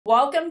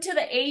Welcome to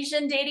the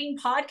Asian Dating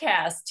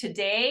Podcast.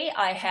 Today,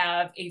 I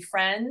have a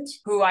friend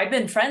who I've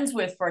been friends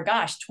with for,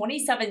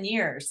 27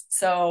 years.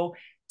 So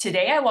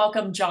today, I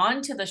welcome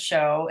John to the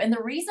show. And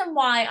the reason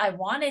why I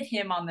wanted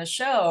him on the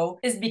show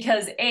is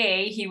because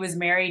he was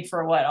married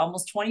for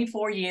almost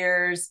 24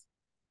 years,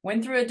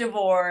 went through a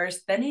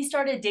divorce, then he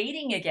started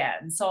dating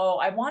again. So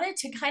I wanted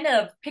to kind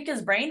of pick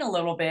his brain a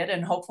little bit,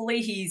 and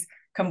hopefully he's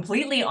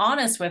completely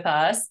honest with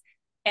us,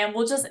 and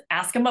we'll just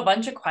ask him a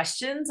bunch of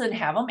questions and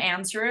have him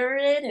answer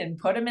it and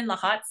put him in the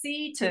hot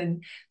seat.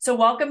 And so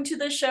welcome to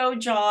the show,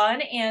 John.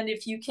 And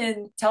if you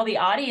can tell the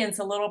audience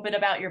a little bit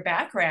about your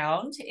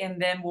background,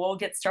 and then we'll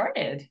get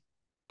started.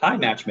 Hi,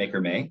 Matchmaker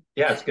May.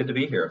 Yeah, it's good to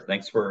be here.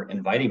 Thanks for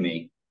inviting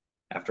me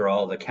after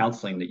all the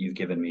counseling that you've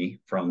given me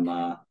from,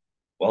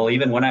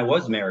 even when I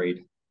was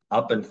married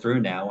up and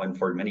through now and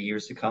for many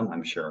years to come,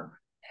 I'm sure.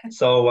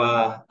 So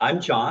I'm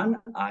John.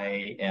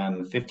 I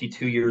am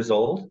 52 years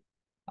old.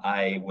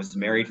 I was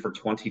married for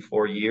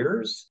 24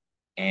 years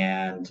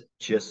and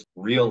just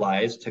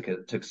realized, took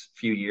a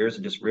few years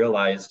and just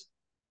realized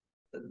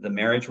the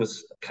marriage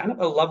was kind of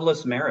a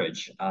loveless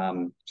marriage,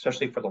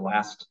 especially for the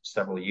last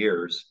several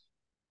years.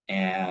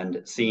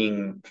 And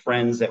seeing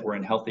friends that were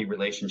in healthy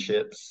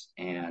relationships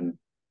and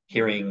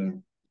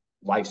hearing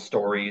life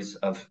stories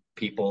of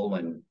people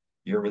and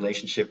your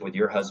relationship with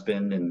your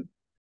husband and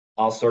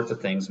all sorts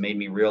of things made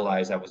me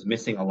realize I was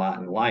missing a lot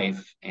in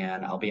life.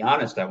 And I'll be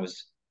honest,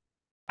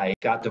 I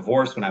got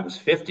divorced when I was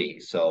 50.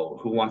 So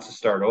who wants to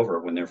start over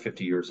when they're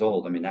 50 years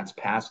old? I mean, that's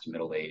past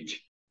middle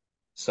age.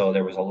 So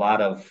there was a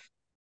lot of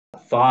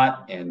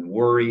thought and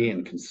worry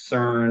and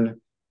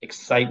concern,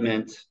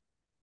 excitement.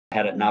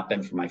 Had it not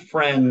been for my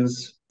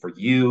friends, for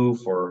you,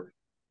 for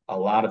a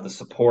lot of the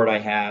support I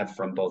had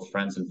from both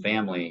friends and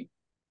family,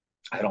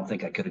 I don't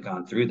think I could have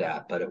gone through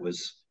that. But it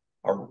was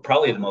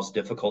probably the most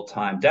difficult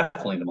time,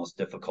 definitely the most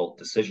difficult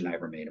decision I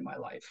ever made in my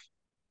life.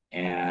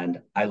 And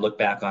I look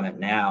back on it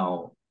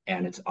now,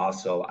 and it's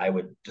also, I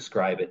would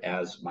describe it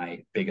as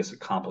my biggest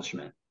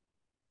accomplishment.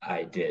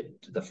 I did.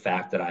 The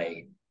fact that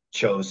I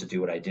chose to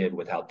do what I did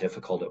with how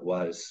difficult it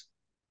was.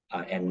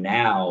 And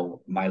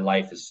now my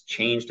life has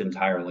changed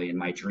entirely, and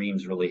my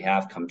dreams really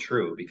have come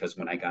true, because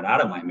when I got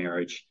out of my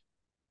marriage,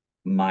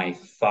 my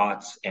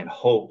thoughts and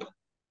hope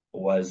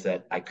was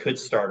that I could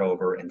start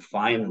over and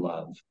find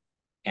love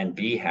and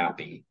be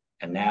happy.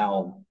 And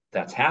now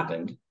that's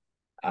happened.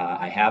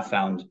 I have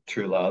found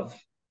true love,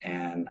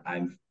 and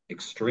I'm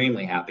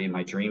extremely happy.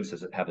 My dreams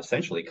have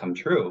essentially come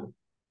true.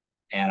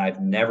 And I've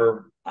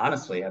never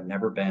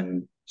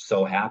been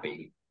so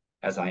happy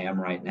as I am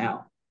right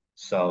now.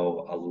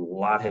 So a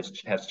lot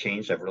has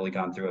changed. I've really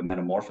gone through a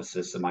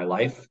metamorphosis in my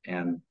life,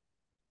 and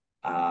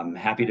I'm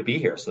happy to be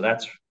here. So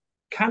that's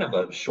kind of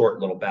a short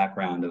little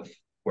background of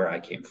where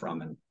I came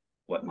from and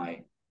what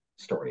my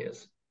story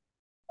is.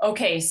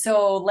 Okay,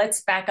 so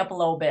let's back up a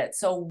little bit.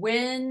 So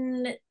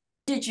when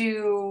did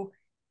you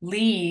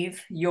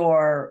leave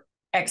your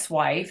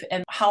ex-wife,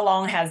 and how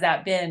long has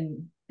that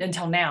been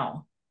until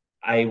now?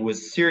 I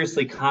was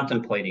seriously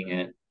contemplating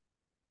it,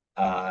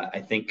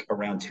 I think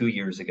around 2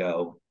 years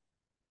ago,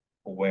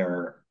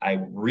 where I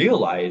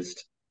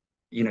realized,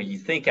 you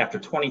think after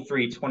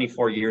 23,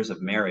 24 years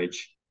of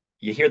marriage,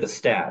 you hear the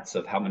stats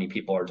of how many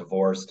people are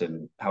divorced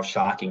and how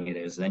shocking it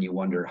is. And then you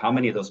wonder how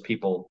many of those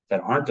people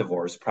that aren't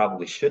divorced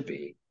probably should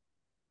be.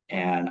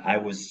 And I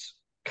was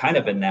kind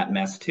of in that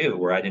mess too,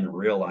 where I didn't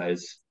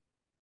realize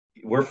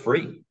we're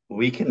free.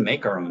 We can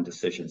make our own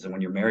decisions. And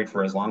when you're married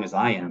for as long as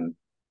I am,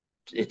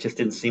 it just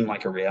didn't seem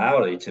like a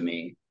reality to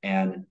me.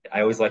 And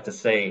I always like to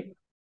say,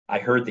 I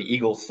heard the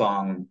Eagles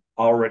song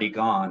Already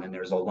Gone, and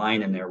there's a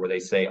line in there where they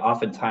say,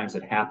 oftentimes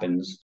it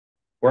happens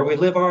where we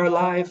live our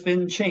life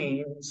in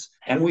chains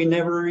and we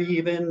never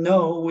even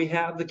know we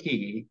have the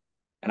key.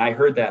 And I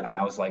heard that and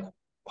I was like,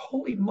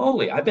 holy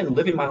moly, I've been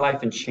living my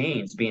life in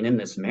chains being in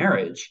this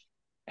marriage,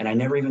 and I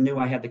never even knew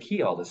I had the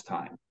key all this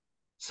time.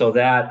 So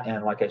that,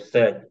 and like I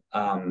said,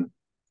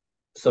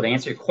 so to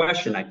answer your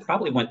question, I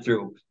probably went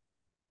through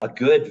a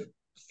good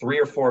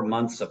 3 or 4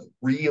 months of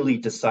really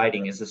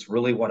deciding, is this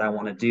really what I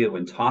want to do?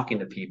 And talking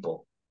to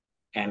people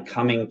and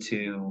coming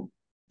to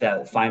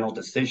that final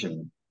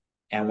decision.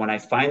 And when I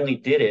finally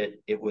did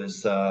it, it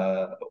was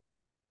a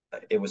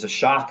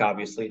shock,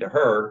 obviously, to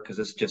her,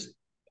 because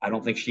I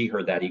don't think she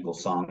heard that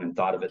Eagles song and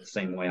thought of it the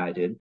same way I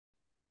did.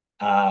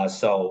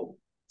 So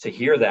to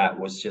hear that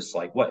was just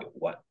like,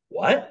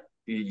 what?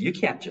 You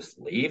can't just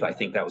leave. I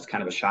think that was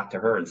kind of a shock to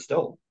her, and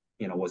still,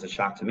 was a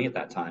shock to me at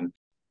that time.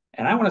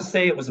 And I want to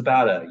say it was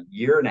about a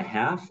year and a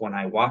half when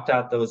I walked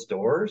out those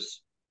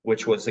doors,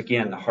 which was,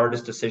 again, the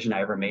hardest decision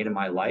I ever made in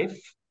my life.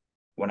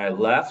 When I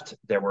left,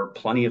 there were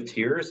plenty of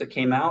tears that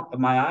came out of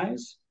my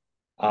eyes,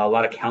 a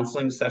lot of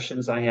counseling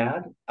sessions I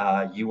had.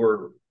 You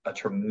were a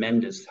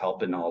tremendous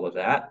help in all of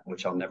that,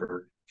 which I'll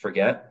never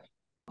forget,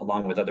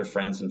 along with other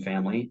friends and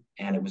family.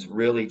 And it was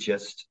really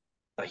just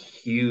a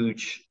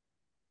huge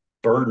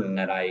burden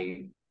that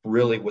I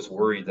really was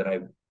worried that I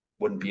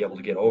wouldn't be able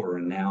to get over.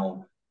 And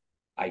now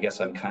I guess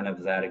I'm kind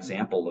of that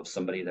example of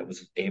somebody that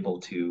was able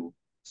to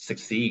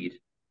succeed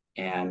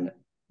and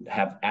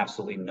have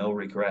absolutely no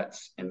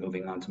regrets in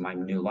moving on to my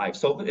new life.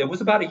 So it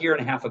was about a year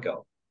and a half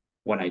ago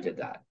when I did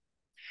that.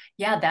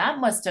 Yeah, that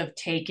must have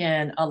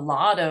taken a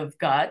lot of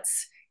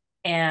guts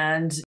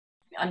and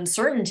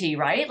uncertainty,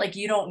 right? Like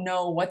you don't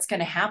know what's going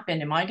to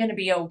happen. Am I going to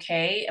be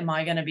okay? Am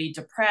I going to be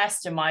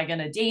depressed? Am I going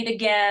to date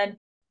again?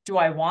 Do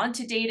I want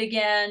to date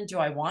again? Do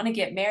I want to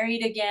get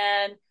married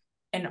again?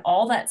 And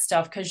all that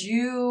stuff. Because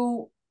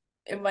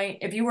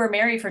if you were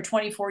married for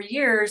 24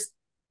 years,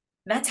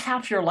 that's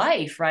half your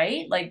life,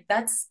 right? Like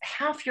that's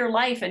half your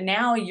life. And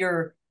now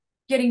you're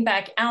getting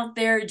back out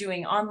there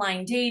doing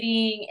online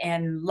dating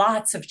and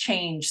lots of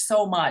change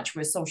so much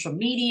with social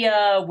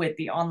media, with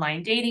the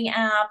online dating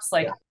apps,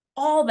 like Yeah.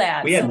 all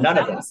that. We So had none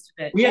of that that. must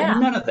have been, We had yeah,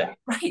 none of that.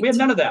 We right. had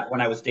none of that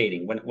when I was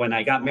dating. When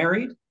I got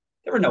married,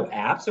 there were no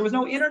apps. There was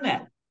no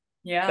internet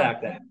Yeah,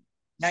 back then.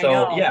 I So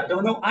know. yeah, there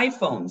were no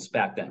iPhones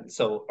back then.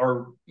 So,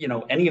 or,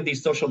 any of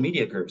these social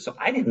media groups. So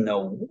I didn't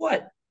know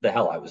what the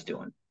hell I was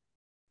doing.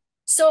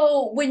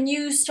 So when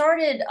you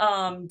started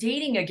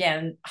dating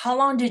again, how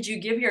long did you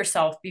give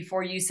yourself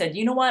before you said,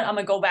 you know what, I'm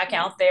gonna go back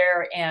out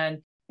there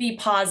and be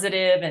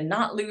positive and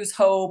not lose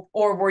hope?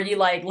 Or were you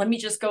like, let me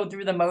just go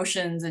through the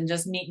motions and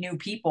just meet new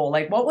people?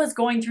 Like, what was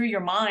going through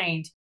your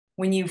mind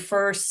when you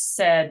first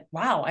said,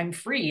 wow, I'm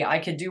free, I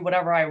could do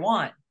whatever I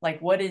want? Like,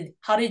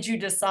 how did you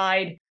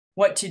decide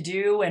what to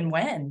do and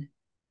when?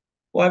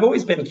 Well, I've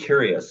always been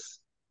curious.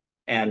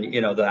 And,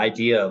 the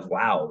idea of,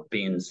 wow,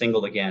 being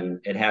single again,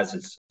 it has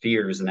its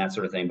fears and that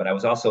sort of thing. But I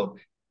was also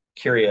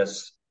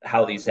curious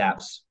how these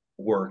apps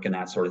work and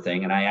that sort of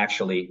thing. And I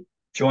actually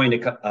joined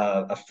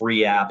a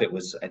free app. It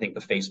was, I think,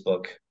 the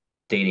Facebook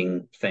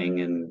dating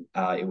thing, and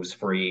it was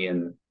free.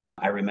 And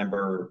I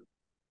remember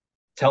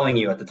telling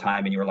you at the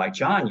time, and you were like,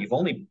 John, you've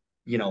only,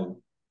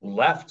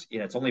 left,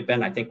 it's only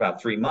been, I think,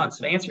 about 3 months.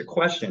 And to answer your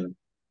question,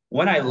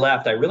 when I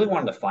left, I really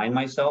wanted to find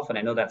myself. And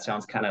I know that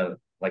sounds kind of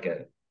like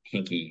a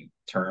hinky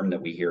term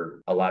that we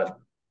hear a lot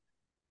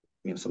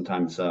of,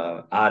 sometimes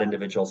odd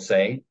individuals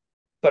say,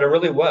 but it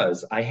really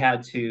was. I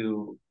had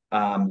to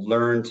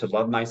learn to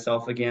love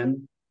myself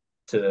again,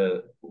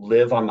 to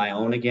live on my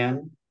own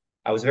again.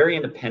 I was very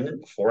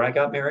independent before I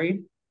got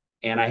married,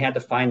 and I had to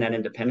find that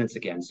independence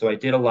again. So I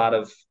did a lot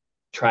of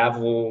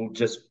travel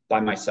just by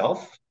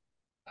myself.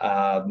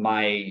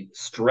 My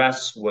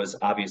stress was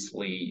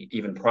obviously,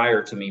 even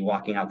prior to me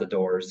walking out the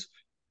doors,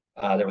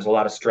 there was a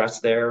lot of stress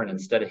there. And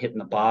instead of hitting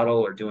the bottle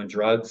or doing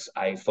drugs,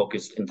 I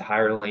focused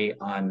entirely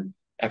on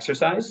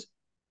exercise.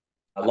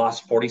 I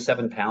lost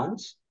 47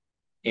 pounds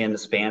in the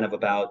span of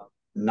about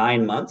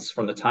 9 months.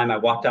 From the time I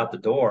walked out the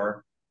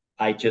door,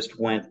 I just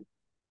went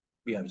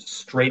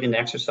straight into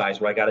exercise,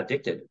 where I got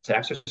addicted to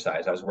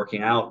exercise. I was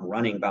working out and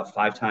running about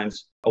 5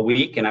 times a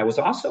week. And I was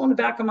also, in the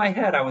back of my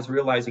head, I was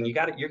realizing you're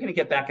going to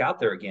get back out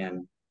there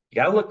again. You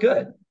got to look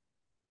good.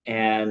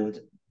 And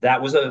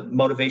that was a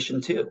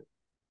motivation too.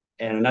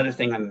 And another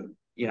thing, I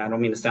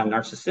don't mean to sound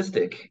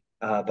narcissistic,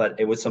 but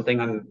it was something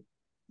I'm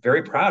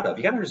very proud of.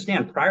 You got to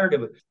understand, prior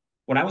to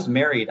when I was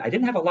married, I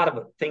didn't have a lot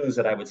of things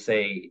that I would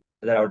say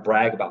that I would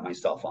brag about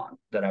myself on,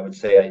 that I would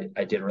say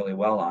I did really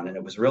well on. And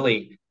it was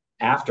really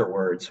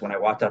afterwards, when I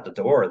walked out the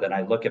door, that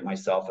I look at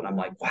myself and I'm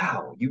like,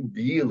 wow, you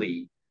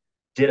really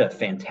did a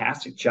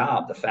fantastic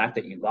job. The fact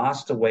that you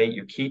lost the weight,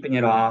 you're keeping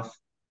it off.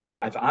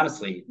 I've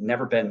honestly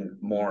never been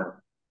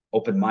more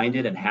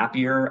open-minded and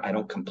happier. I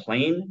don't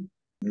complain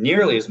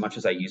nearly as much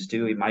as I used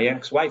to. My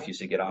ex-wife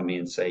used to get on me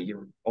and say,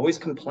 you're always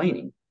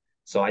complaining.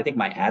 So I think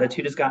my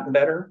attitude has gotten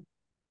better.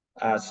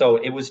 So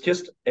it was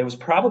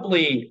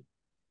probably,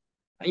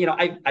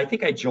 I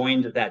think I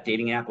joined that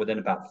dating app within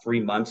about 3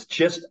 months,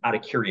 just out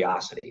of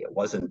curiosity. It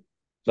wasn't,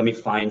 let me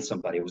find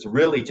somebody. It was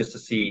really just to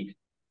see.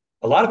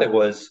 A lot of it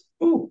was,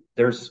 ooh,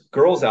 there's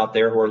girls out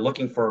there who are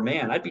looking for a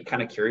man. I'd be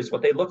kind of curious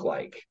what they look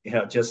like.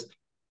 Just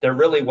there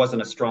really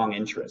wasn't a strong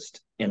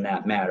interest in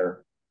that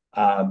matter.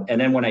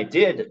 And then when I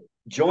did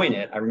join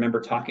it, I remember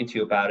talking to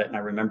you about it, and I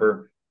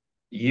remember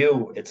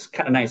it's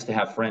kind of nice to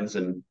have friends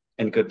in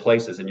good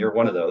places, and you're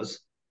one of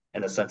those,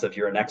 in the sense of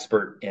you're an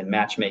expert in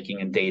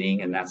matchmaking and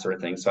dating and that sort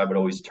of thing. So I would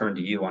always turn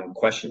to you on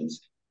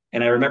questions.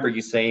 And I remember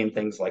you saying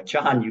things like,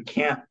 John, you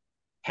can't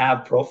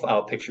have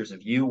profile pictures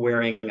of you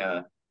wearing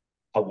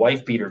a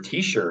wife beater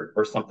t-shirt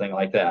or something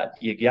like that.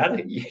 You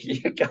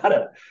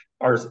gotta,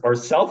 or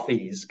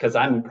selfies, because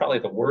I'm probably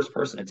the worst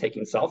person at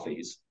taking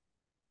selfies.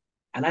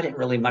 And I didn't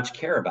really much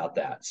care about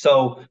that.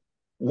 So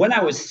when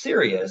I was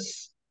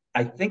serious,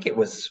 I think it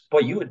was, boy,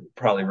 you would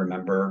probably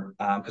remember,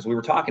 because we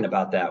were talking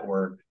about that,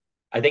 where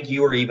I think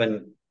you were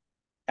even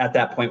at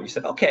that point where you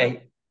said,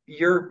 okay,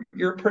 you're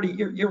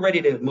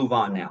ready to move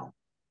on now.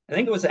 I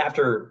think it was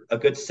after a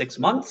good 6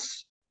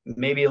 months,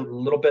 maybe a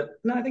little bit.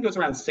 No, I think it was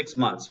around 6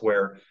 months,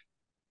 where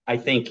I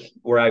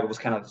was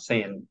kind of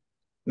saying,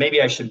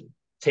 maybe I should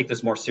take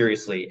this more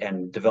seriously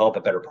and develop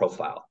a better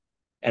profile.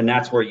 And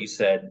that's where you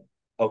said,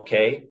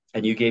 okay.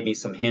 And you gave me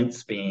some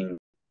hints, being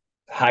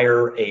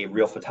hire a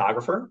real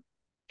photographer,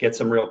 get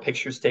some real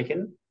pictures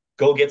taken,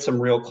 go get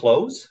some real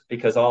clothes,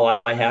 because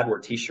all I had were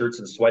t-shirts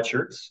and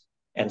sweatshirts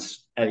and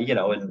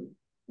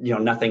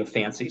nothing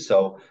fancy.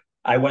 So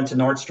I went to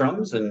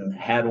Nordstrom's and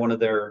had one of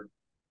their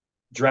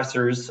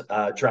dressers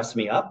dress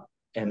me up,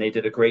 and they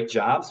did a great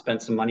job.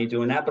 Spent some money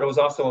doing that, but it was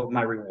also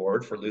my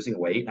reward for losing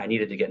weight. I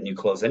needed to get new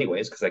clothes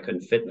anyways because I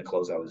couldn't fit in the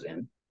clothes I was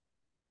in.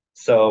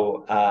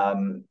 So,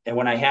 and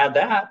when I had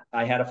that,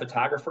 I had a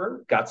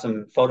photographer, got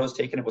some photos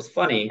taken. It was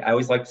funny. I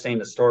always like saying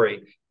the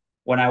story.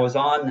 When I was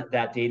on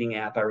that dating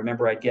app, I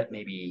remember I'd get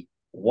maybe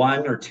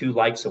 1 or 2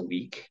 likes a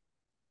week.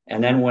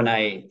 And then when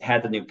I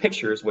had the new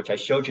pictures, which I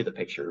showed you the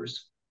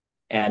pictures,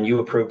 and you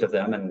approved of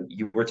them, and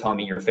you were telling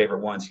me your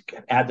favorite ones,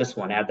 add this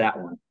one, add that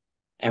one.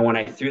 And when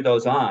I threw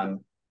those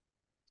on,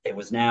 it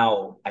was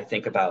now, I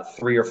think, about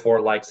 3 or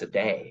 4 likes a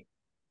day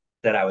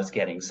that I was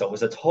getting. So it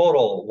was a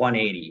total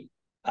 180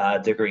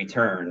 degree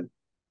turn.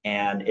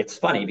 And it's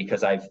funny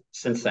because I've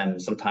since then,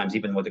 sometimes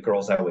even with the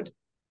girls I would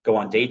go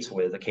on dates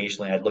with,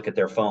 occasionally I'd look at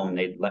their phone.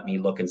 They'd let me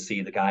look and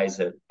see the guys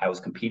that I was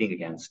competing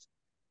against.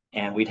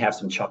 And we'd have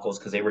some chuckles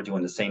because they were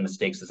doing the same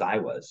mistakes as I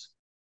was.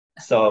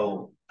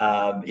 So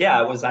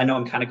yeah, it was, I know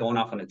I'm kind of going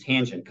off on a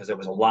tangent because there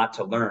was a lot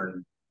to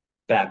learn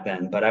back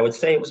then, but I would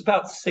say it was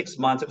about 6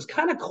 months. It was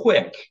kind of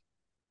quick.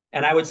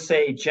 And I would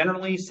say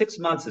generally 6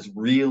 months is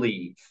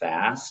really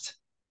fast.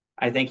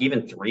 I think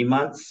even 3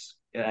 months,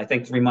 I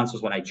think 3 months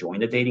was when I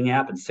joined a dating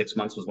app and 6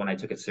 months was when I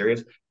took it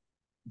serious.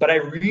 But I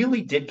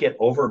really did get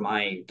over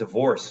my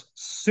divorce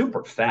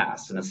super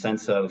fast in a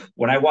sense of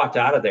when I walked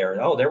out of there,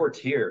 oh, there were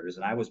tears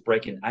and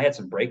I had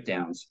some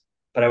breakdowns.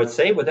 But I would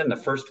say within the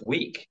first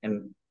week,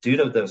 and due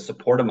to the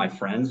support of my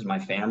friends and my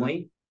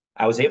family,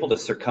 I was able to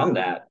succumb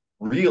that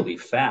really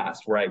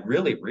fast, where I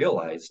really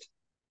realized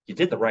you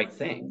did the right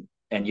thing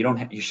and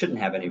you shouldn't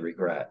have any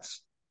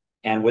regrets.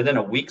 And within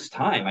a week's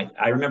time,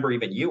 I remember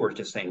even you were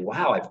just saying,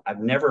 wow, I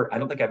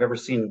don't think I've ever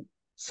seen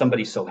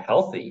somebody so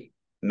healthy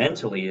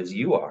mentally as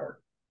you are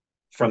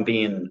from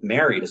being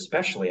married,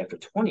 especially after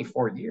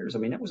 24 years. I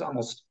mean, it was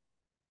almost,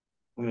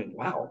 I mean,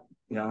 wow,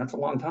 that's a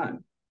long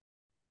time.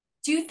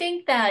 Do you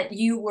think that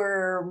you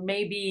were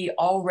maybe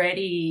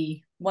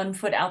already one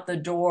foot out the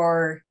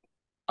door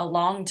a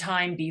long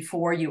time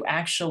before you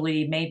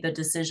actually made the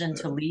decision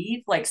to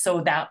leave? Like,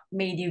 so that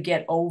made you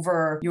get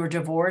over your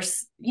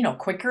divorce,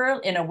 quicker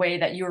in a way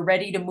that you were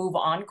ready to move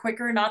on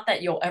quicker? Not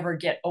that you'll ever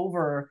get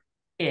over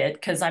it,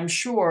 because I'm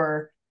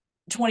sure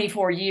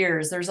 24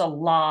 years, there's a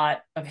lot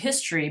of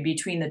history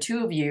between the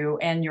two of you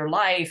and your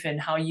life and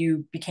how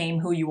you became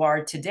who you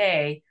are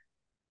today.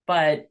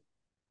 But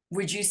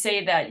would you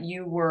say that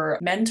you were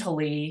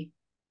mentally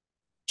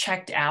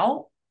checked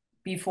out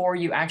before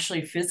you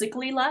actually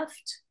physically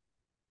left?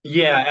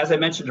 Yeah, as I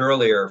mentioned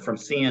earlier, from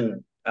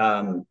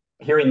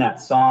hearing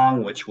that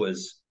song, which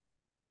was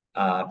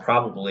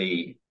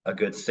probably a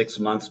good 6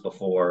 months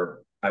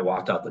before I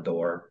walked out the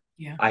door,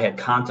 Yeah. I had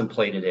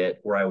contemplated it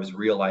where I was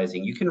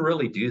realizing you can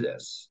really do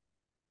this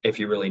if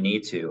you really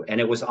need to.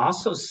 And it was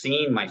also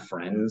seeing my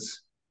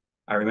friends.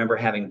 I remember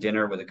having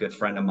dinner with a good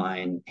friend of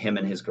mine, him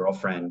and his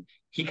girlfriend.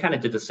 He kind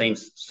of did the same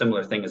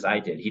similar thing as I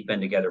did. He'd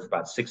been together for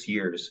about 6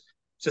 years.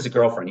 It's just a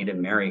girlfriend. He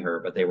didn't marry her,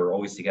 but they were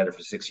always together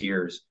for 6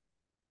 years.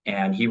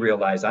 And he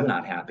realized I'm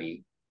not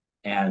happy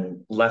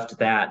and left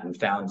that and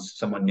found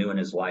someone new in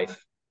his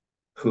life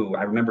who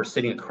I remember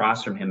sitting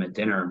across from him at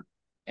dinner,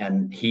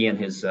 and he and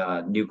his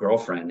new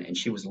girlfriend, and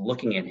she was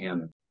looking at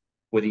him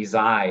with these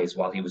eyes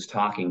while he was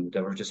talking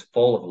that were just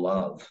full of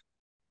love,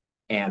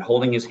 and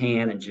holding his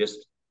hand and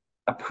just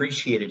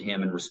appreciated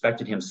him and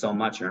respected him so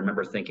much. And I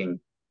remember thinking,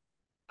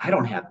 I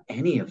don't have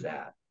any of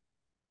that.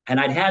 And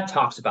I'd had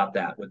talks about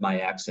that with my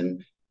ex,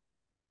 and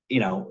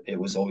it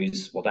was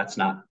always, well, that's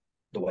not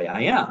the way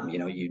I am.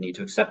 You need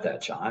to accept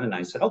that, John. And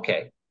I said,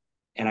 okay.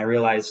 And I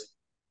realized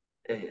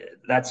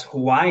that's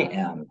who I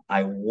am.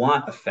 I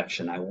want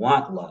affection. I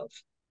want love.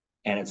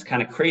 And it's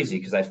kind of crazy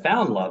because I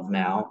found love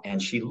now,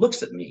 and she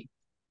looks at me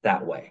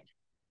that way.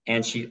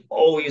 And she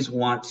always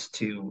wants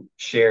to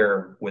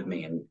share with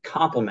me and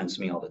compliments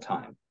me all the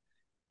time.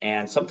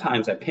 And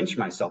sometimes I pinch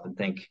myself and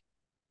think,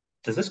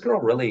 does this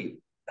girl really,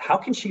 how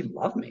can she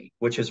love me?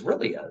 Which is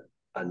really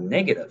a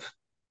negative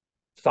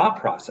thought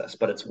process,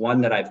 but it's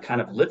one that I've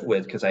kind of lived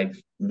with because I've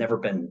never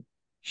been,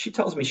 she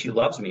tells me she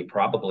loves me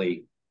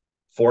probably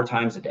 4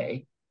 times a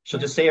day. She'll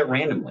just say it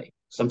randomly.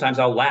 Sometimes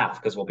I'll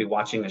laugh because we'll be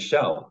watching a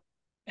show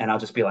and I'll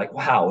just be like,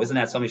 wow, isn't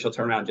that something? She'll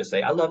turn around and just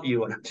say, I love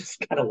you. And I just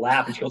kind of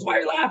laugh. And she goes, why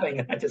are you laughing?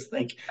 And I just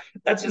think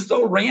that's just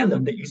so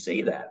random that you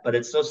say that, but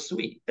it's so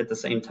sweet at the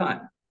same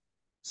time.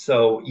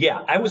 So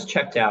yeah, I was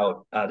checked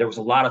out. There was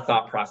a lot of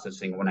thought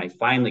processing when I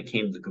finally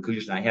came to the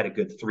conclusion. I had a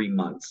good 3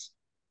 months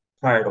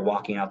prior to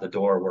walking out the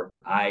door where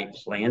I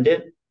planned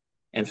it.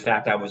 In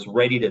fact, I was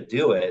ready to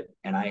do it,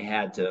 and I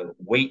had to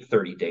wait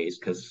 30 days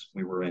because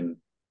we were in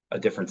a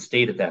different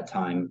state at that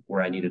time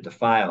where I needed to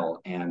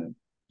file, and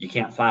you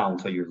can't file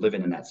until you're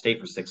living in that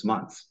state for 6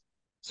 months.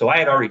 So I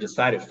had already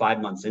decided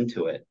 5 months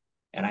into it,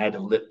 and I had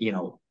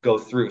to, go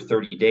through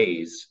 30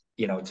 days,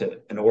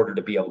 in order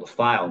to be able to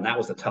file. And that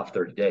was a tough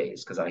 30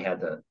 days because I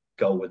had to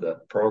go with a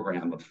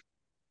program of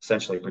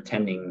essentially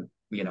pretending,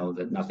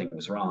 that nothing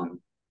was wrong.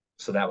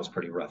 So that was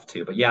pretty rough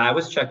too. But yeah, I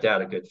was checked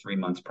out a good 3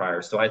 months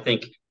prior. So I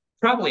think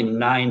probably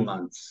 9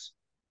 months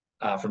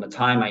from the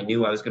time I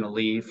knew I was going to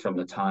leave, from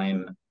the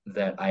time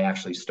that I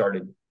actually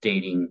started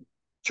dating,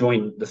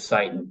 joined the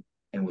site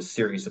and was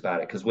serious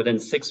about it. Because within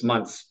 6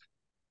 months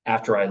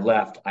after I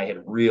left, I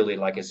had really,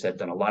 like I said,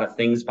 done a lot of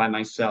things by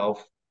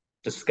myself,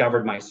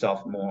 discovered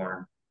myself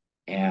more,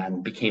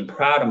 and became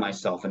proud of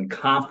myself and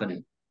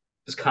confident.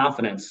 Because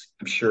confidence,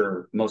 I'm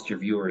sure most of your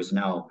viewers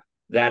know,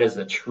 that is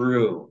a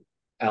true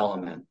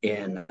element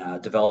in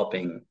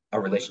developing a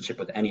relationship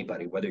with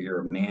anybody, whether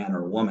you're a man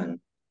or a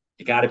woman.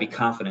 You got to be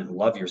confident and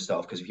love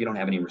yourself, because if you don't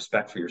have any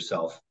respect for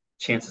yourself,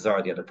 chances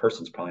are the other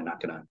person's probably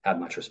not going to have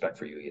much respect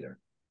for you either.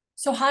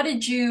 So how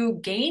did you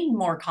gain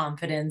more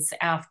confidence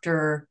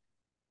after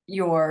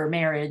your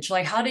marriage?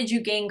 Like, how did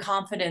you gain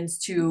confidence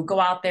to go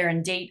out there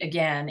and date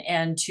again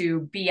and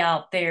to be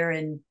out there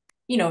and,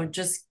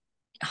 just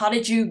how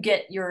did you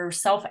get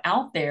yourself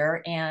out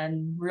there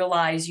and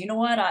realize, you know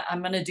what,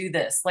 I'm going to do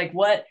this? Like,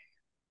 what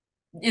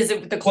is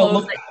it, the Well, clothes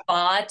look, that you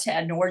bought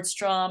at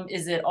Nordstrom?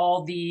 Is it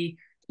all the,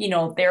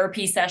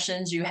 therapy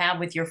sessions you have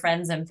with your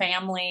friends and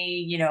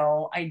family?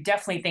 I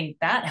definitely think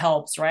that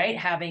helps, right?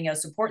 Having a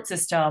support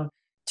system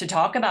to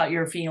talk about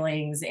your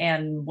feelings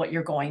and what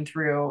you're going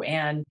through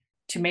and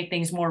to make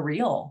things more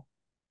real.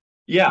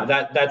 yeah,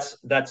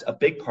 that's a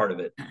big part of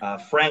it.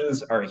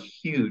 Friends are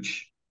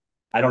huge.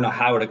 I don't know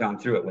how I would have gone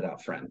through it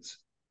without friends.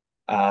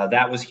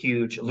 That was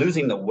huge.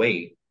 Losing the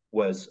weight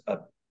was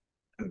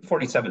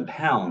 47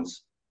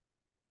 pounds.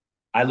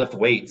 I lift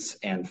weights,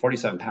 and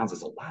 47 pounds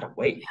is a lot of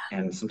weight.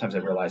 And sometimes I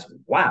realize,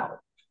 wow.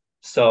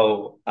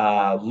 So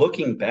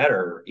looking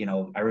better,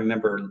 I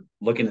remember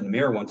looking in the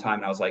mirror one time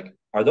and I was like,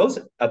 are those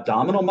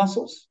abdominal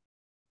muscles?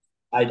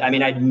 I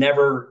mean, I'd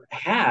never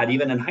had,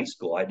 even in high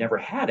school, I'd never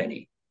had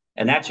any.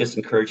 And that just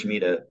encouraged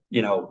me to,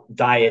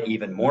 diet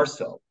even more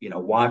so,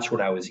 watch what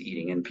I was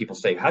eating. And people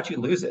say, how'd you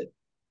lose it?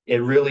 It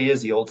really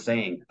is the old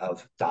saying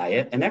of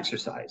diet and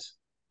exercise.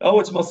 Oh,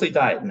 it's mostly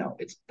diet. No,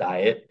 it's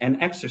diet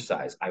and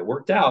exercise. I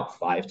worked out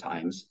 5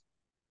 times,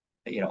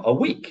 a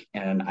week,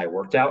 and I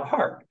worked out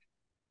hard.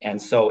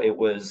 And so it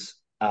was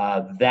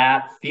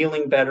that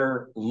feeling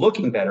better,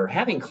 looking better,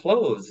 having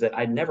clothes that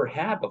I'd never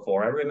had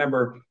before. I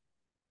remember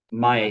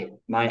my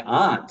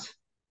aunt,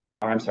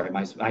 or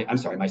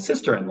my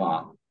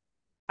sister-in-law.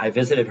 I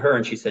visited her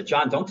and she said,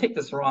 John, don't take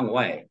this the wrong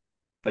way,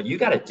 but you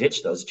got to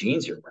ditch those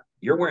jeans you're wearing.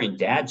 You're wearing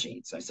dad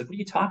jeans. I said, what are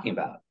you talking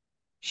about?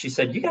 She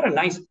said, you got a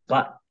nice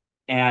butt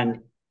and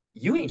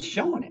you ain't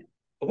showing it.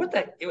 But what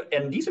the,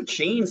 and these are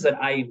jeans that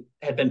I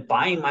had been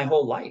buying my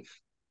whole life.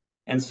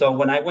 And so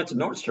when I went to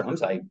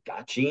Nordstrom's, I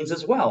got jeans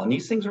as well. And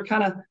these things were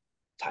kind of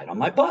tight on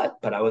my butt,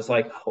 but I was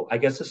like, oh, I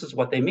guess this is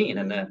what they mean.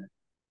 And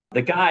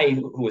the guy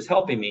who was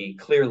helping me,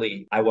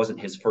 clearly I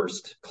wasn't his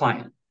first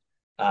client.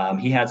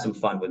 He had some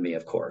fun with me,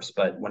 of course.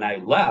 But when I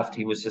left,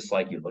 he was just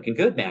like, you're looking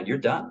good, man. You're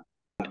done.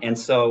 And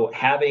so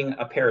having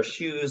a pair of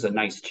shoes, a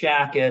nice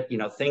jacket,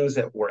 things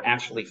that were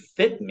actually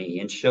fit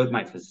me and showed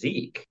my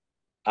physique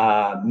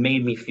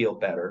made me feel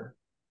better.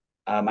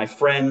 My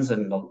friends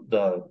and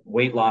the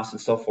weight loss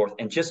and so forth.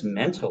 And just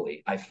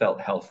mentally, I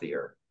felt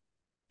healthier.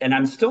 And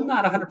I'm still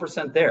not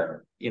 100%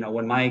 there.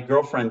 When my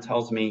girlfriend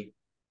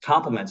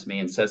compliments me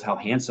and says how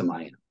handsome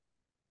I am,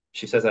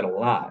 she says that a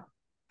lot.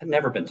 I've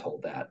never been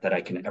told that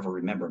I can ever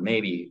remember.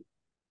 Maybe,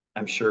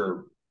 I'm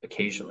sure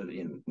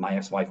occasionally, my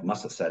ex-wife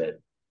must have said it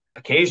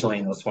occasionally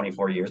in those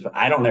 24 years, but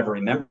I don't ever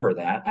remember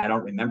that. I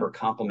don't remember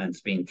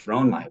compliments being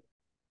thrown my way.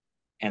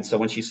 And so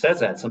when she says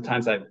that,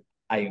 sometimes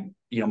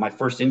my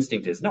first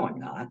instinct is, no, I'm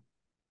not.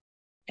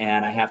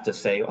 And I have to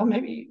say, oh,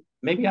 maybe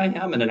I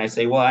am. And then I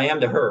say, well, I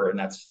am to her. And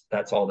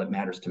that's all that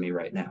matters to me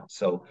right now.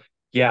 So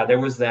yeah, there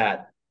was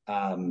that.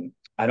 I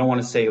don't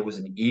want to say it was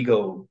an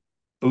ego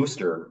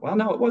booster. Well,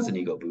 no, it was an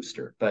ego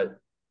booster, but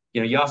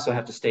you also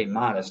have to stay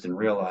modest and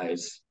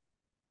realize,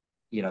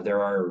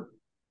 there are,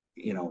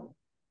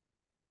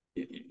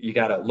 you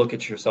got to look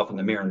at yourself in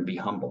the mirror and be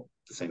humble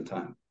at the same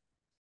time.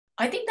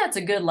 I think that's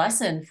a good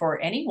lesson for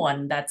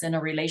anyone that's in a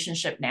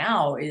relationship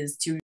now, is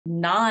to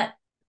not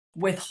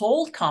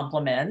withhold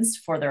compliments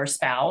for their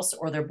spouse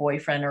or their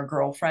boyfriend or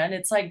girlfriend.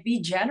 It's like,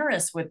 be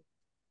generous with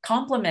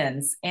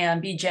compliments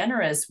and be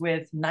generous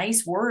with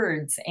nice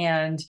words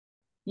and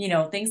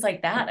things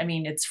like that. I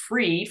mean, it's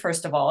free.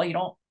 First of all, you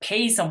don't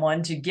pay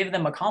someone to give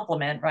them a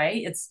compliment,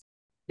 right? It's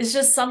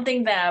just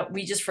something that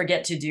we just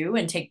forget to do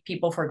and take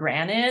people for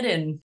granted.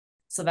 And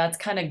so that's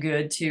kind of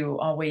good to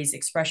always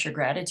express your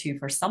gratitude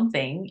for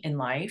something in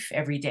life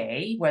every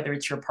day, whether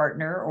it's your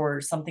partner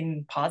or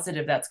something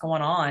positive that's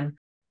going on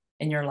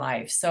in your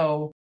life.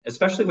 So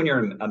especially when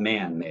you're a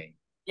man, May.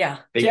 Yeah.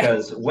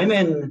 Because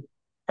women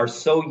are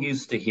so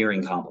used to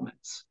hearing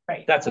compliments.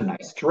 Right. That's a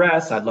nice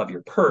dress. I love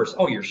your purse.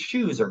 Oh, your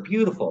shoes are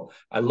beautiful.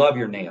 I love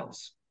your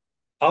nails.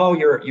 Oh,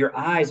 your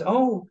eyes.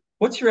 Oh,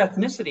 what's your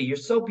ethnicity? You're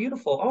so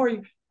beautiful.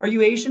 Oh, are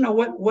you Asian?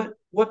 Or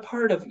what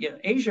part of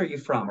Asia are you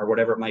from, or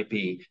whatever it might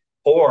be?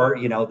 Or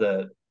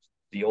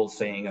the old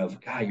saying of,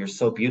 God, you're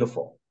so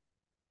beautiful.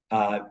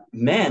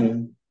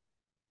 Men,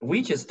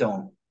 we just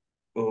don't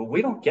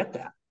get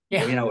that.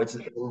 Yeah. It's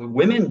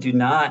women do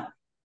not.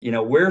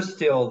 We're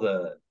still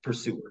the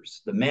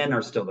pursuers. The men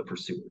are still the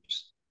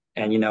pursuers.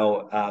 And,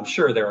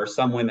 sure, there are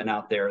some women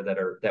out there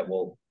that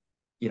will,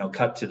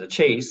 cut to the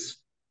chase.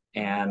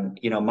 And,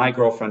 my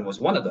girlfriend was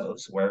one of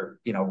those where,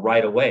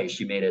 right away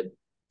she made it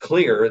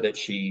clear that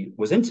she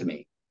was into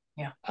me.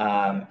 Yeah.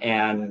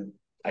 And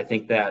I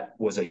think that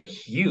was a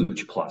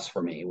huge plus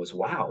for me was,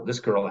 wow, this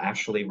girl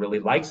actually really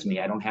likes me.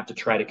 I don't have to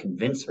try to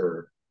convince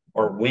her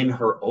or win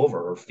her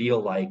over or feel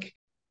like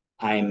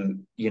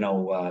I'm,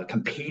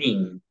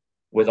 competing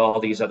with all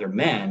these other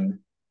men,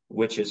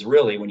 which is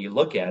really, when you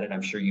look at it,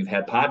 I'm sure you've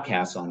had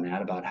podcasts on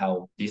that about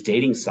how these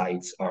dating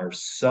sites are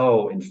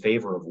so in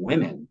favor of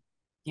women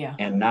Yeah.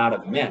 and not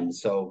of men.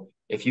 So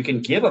if you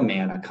can give a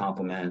man a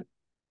compliment,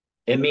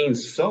 it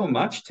means so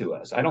much to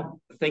us. I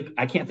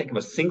can't think of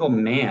a single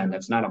man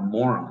that's not a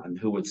moron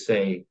who would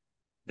say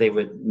they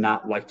would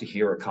not like to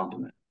hear a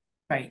compliment.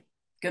 Right.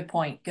 Good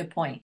point. Good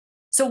point.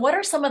 So, what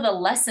are some of the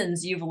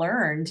lessons you've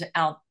learned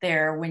out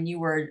there when you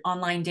were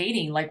online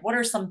dating? Like, what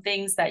are some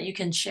things that you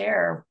can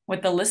share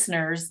with the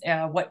listeners?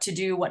 What to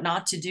do, what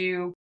not to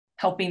do,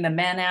 helping the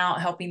men out,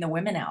 helping the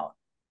women out?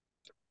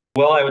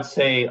 Well, I would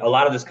say a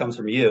lot of this comes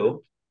from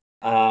you.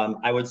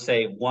 I would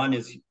say one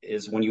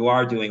is when you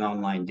are doing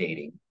online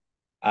dating,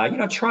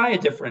 try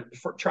a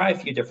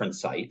few different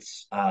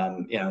sites.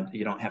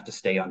 You don't have to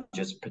stay on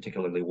just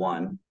particularly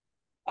one.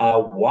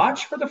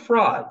 Watch for the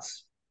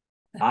frauds.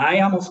 I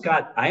almost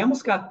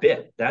got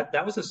bit.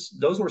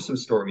 Those were some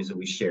stories that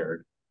we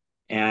shared,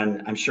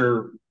 and I'm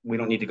sure we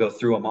don't need to go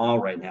through them all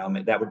right now. I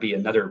mean, that would be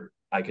another.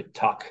 I could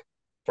talk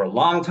for a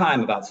long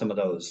time about some of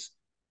those.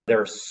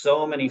 There are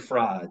so many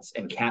frauds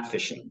and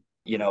catfishing.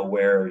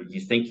 Where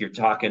you think you're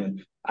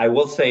talking. I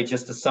will say,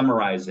 just to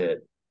summarize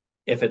it,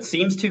 if it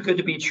seems too good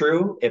to be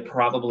true, it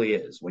probably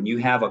is. When you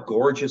have a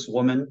gorgeous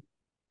woman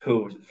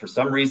who, for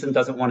some reason,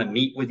 doesn't want to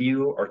meet with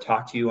you or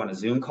talk to you on a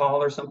Zoom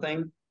call or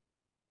something,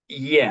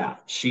 yeah,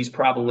 she's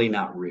probably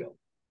not real.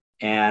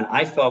 And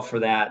I fell for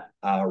that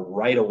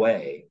right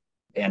away.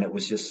 And it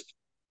was just,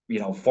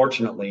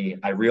 fortunately,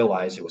 I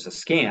realized it was a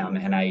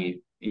scam. And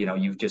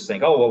you just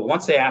think, oh, well,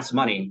 once they ask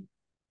money,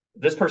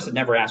 this person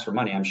never asked for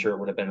money. I'm sure it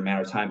would have been a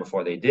matter of time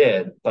before they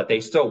did, but they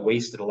still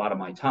wasted a lot of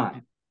my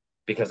time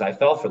because I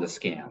fell for the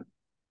scam.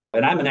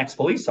 And I'm an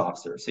ex-police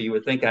officer, so you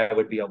would think I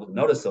would be able to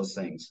notice those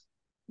things.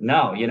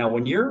 No,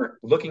 when you're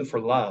looking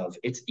for love,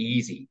 it's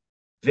easy,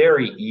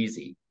 very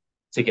easy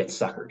to get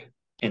suckered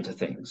into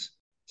things.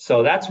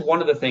 So that's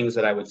one of the things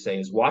that I would say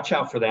is watch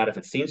out for that. If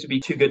it seems to be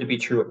too good to be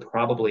true, it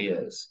probably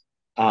is.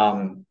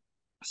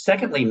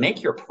 Secondly,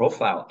 make your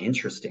profile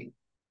interesting.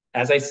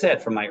 As I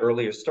said from my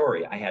earlier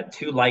story, I had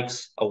 2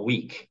 likes a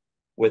week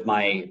with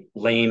my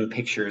lame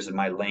pictures and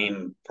my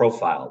lame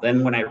profile.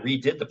 Then when I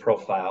redid the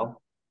profile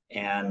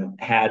and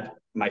had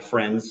my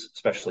friends,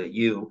 especially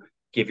you,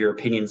 give your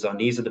opinions on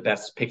these are the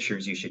best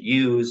pictures you should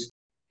use.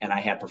 And I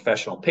had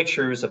professional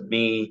pictures of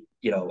me,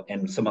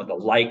 and some of the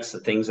likes, the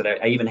things that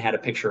I even had a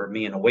picture of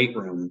me in a weight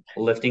room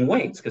lifting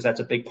weights, because that's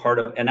a big part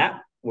of, and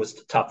that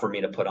was tough for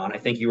me to put on. I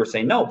think you were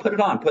saying, no, put it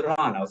on, put it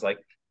on. I was like,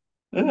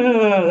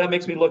 that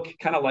makes me look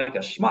kind of like a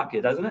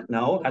schmuck, doesn't it?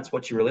 No, that's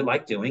what you really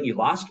like doing. You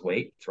lost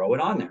weight, throw it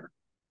on there.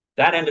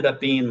 That ended up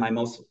being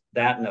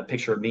that and a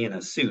picture of me in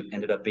a suit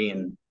ended up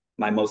being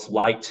my most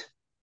liked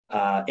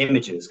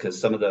images, because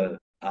some of the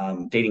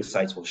dating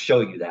sites will show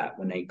you that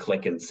when they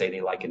click and say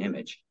they like an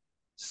image.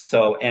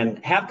 So,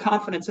 and have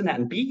confidence in that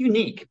and be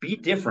unique, be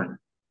different.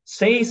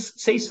 Say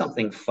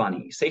something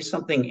funny, say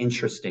something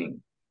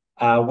interesting.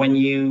 When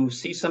you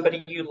see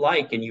somebody you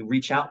like and you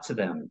reach out to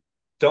them,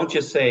 don't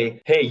just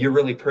say, hey, you're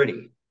really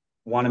pretty.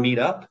 Want to meet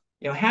up?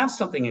 Have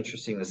something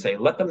interesting to say.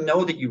 Let them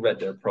know that you read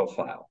their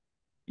profile.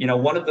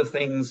 One of the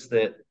things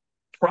that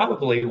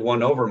probably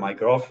won over my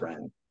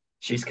girlfriend,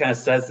 she kind of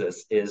says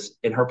this, is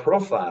in her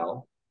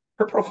profile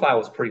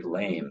was pretty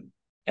lame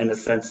in the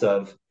sense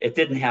of it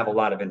didn't have a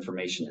lot of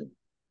information in.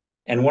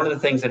 And one of the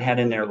things it had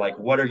in there, like,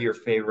 what are your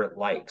favorite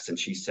likes? And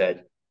she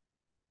said,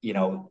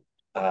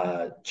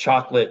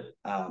 chocolate,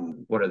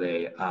 what are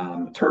they?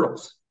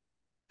 Turtles.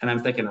 And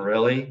I'm thinking,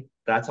 really?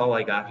 That's all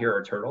I got here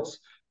are turtles?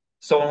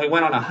 So when we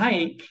went on a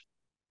hike,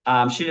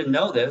 she didn't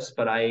know this,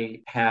 but I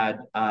had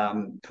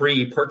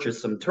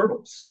pre-purchased some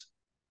turtles.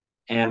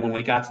 And when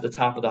we got to the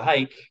top of the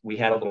hike, we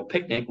had a little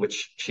picnic,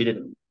 which she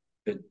didn't,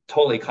 it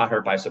totally caught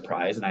her by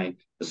surprise. And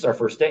this is our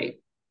first date.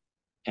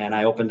 And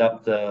I opened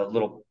up the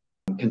little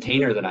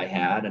container that I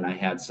had, and I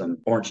had some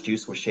orange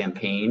juice with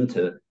champagne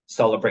to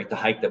celebrate the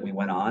hike that we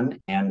went on.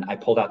 And I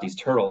pulled out these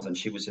turtles, and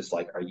she was just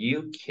like, are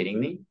you kidding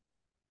me?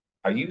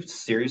 Are you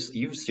serious?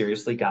 You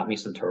seriously got me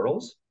some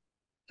turtles?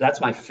 That's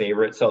my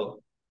favorite.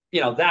 So,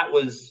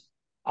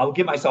 I'll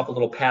give myself a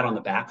little pat on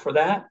the back for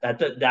that.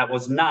 That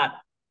was not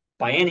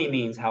by any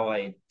means how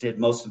I did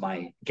most of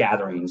my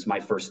gatherings, my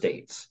first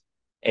dates.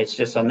 It's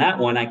just on that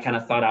one, I kind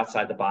of thought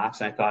outside the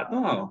box. And I thought,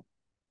 oh,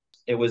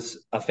 it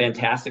was a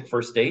fantastic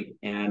first date.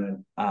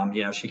 And,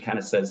 she kind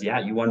of says, yeah,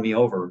 you won me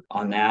over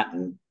on that.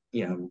 And,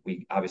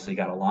 we obviously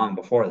got along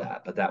before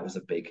that, but that was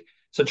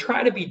so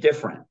try to be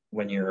different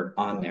when you're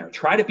on there.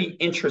 Try to be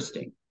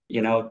interesting,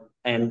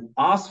 and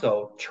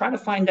also try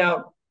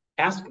to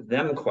ask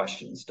them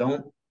questions.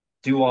 Don't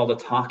do all the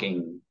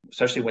talking.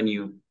 especially when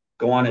you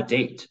go on a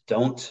date,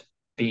 don't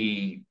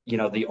be,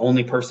 the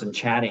only person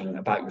chatting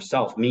about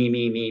yourself,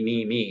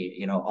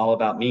 me, all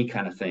about me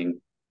kind of thing.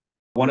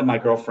 One of my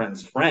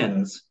girlfriend's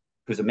friends,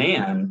 who's a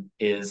man,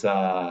 is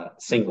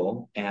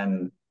single,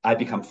 and I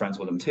become friends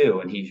with him too.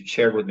 And he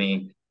shared with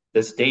me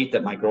this date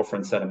that my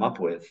girlfriend set him up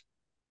with,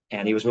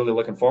 and he was really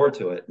looking forward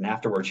to it. And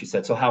afterwards, she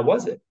said, "So how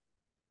was it?"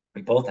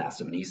 We both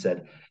asked him, and he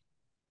said,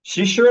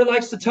 "She sure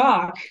likes to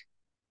talk."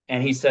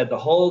 And he said the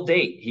whole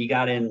date, he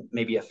got in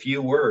maybe a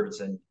few words,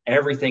 and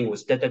everything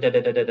was da da da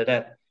da da da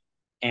da.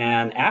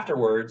 And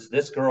afterwards,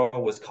 this girl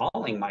was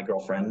calling my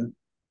girlfriend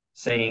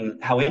saying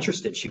how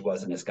interested she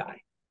was in this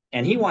guy.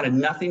 And he wanted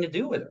nothing to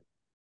do with her.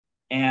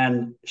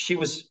 And she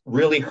was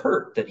really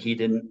hurt that he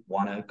didn't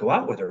want to go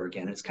out with her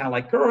again. It's kind of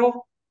like,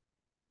 girl,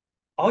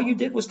 all you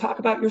did was talk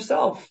about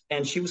yourself.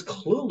 And she was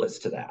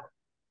clueless to that.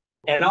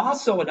 And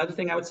also, another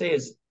thing I would say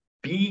is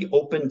be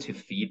open to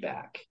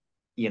feedback.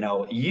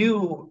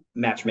 You,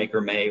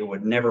 matchmaker May,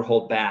 would never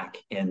hold back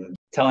in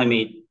telling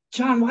me,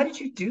 John, why did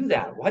you do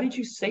that? Why did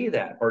you say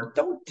that? Or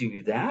don't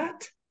do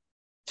that.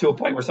 To a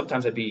point where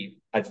sometimes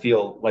I'd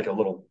feel like a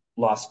little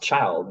lost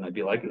child, and I'd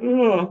be like,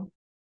 ugh.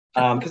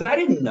 Because I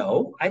didn't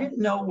know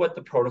what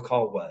the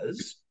protocol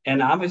was.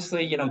 And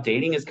obviously,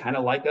 dating is kind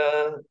of like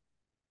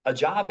a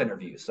job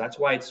interview. So that's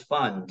why it's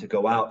fun to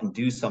go out and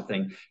do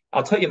something.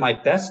 I'll tell you, my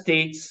best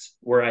dates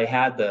where I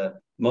had the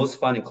most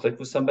fun and clicked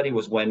with somebody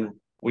was when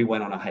we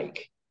went on a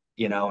hike,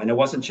 and it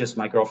wasn't just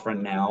my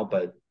girlfriend now,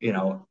 but,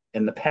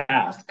 in the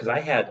past, because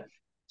I had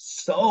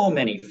so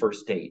many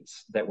first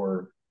dates that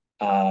were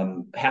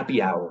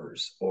happy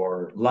hours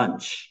or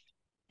lunch.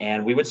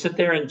 And we would sit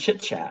there and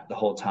chit chat the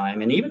whole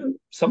time. And even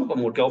some of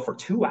them would go for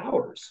 2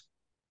 hours.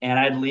 And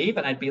I'd leave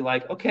and I'd be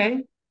like,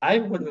 okay, I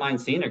wouldn't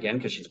mind seeing her again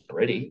because she's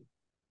pretty,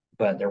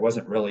 but there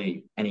wasn't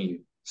really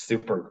any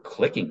super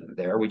clicking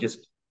there. It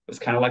was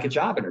kind of like a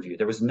job interview.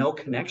 There was no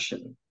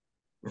connection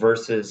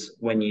versus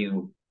when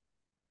you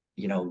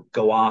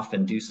go off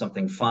and do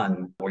something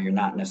fun where you're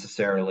not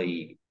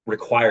necessarily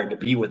required to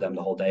be with them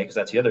the whole day, because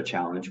that's the other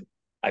challenge.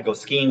 I go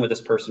skiing with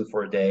this person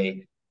for a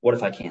day. What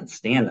if I can't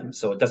stand them?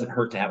 So it doesn't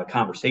hurt to have a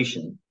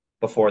conversation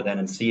before then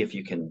and see if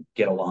you can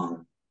get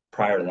along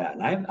prior to that.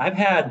 And I've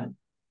had,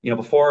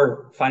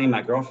 before finding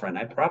my girlfriend,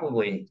 I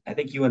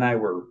think you and I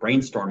were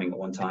brainstorming at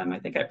one time. I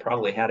think I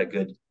probably had a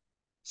good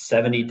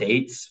 70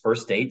 dates,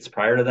 first dates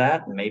prior to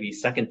that, and maybe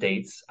second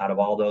dates out of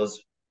all those,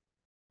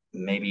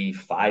 maybe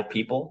 5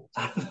 people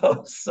out of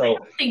those. So I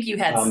don't think you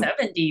had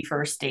 70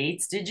 first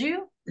dates, did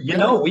you?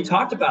 We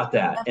talked about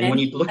that. And when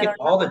you look at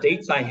all the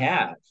dates I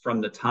had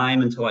from the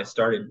time until I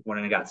started, when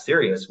I got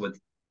serious with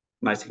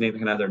my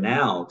significant other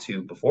now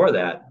to before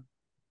that,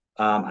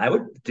 I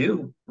would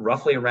do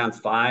roughly around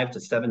 5 to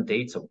 7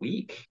 dates a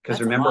week.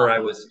 Because remember,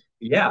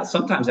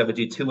 sometimes I would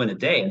do 2 in a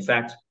day. In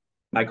fact,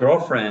 my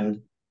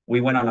girlfriend, we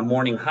went on a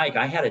morning hike.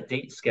 I had a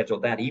date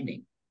scheduled that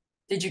evening.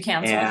 Did you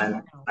cancel it?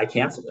 And I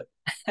canceled it.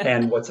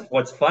 And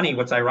what's funny,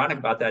 what's ironic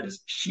about that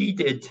is she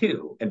did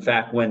too. In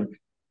fact, when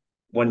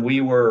we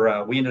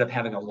ended up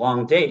having a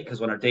long date, because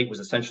when our date was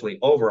essentially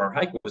over, our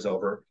hike was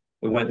over,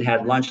 we went and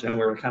had lunch, and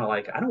we were kind of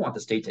like, I don't want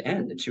this date to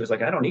end. And she was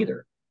like, I don't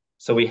either.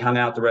 So we hung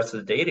out the rest of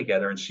the day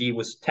together, and she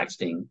was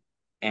texting,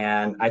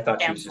 and I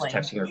thought she was just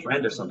texting her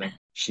friend or something.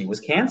 She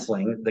was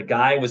canceling. The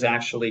guy was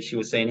she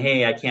was saying,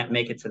 hey, I can't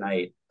make it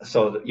tonight.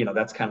 So,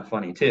 that's kind of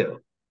funny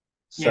too.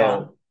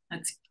 So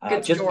that's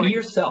good just be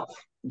yourself.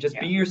 Just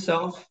be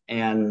yourself,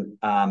 and,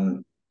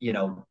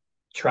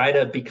 try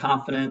to be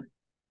confident,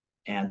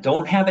 and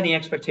don't have any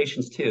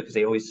expectations too, because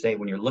they always say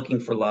when you're looking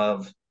for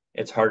love,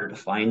 it's harder to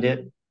find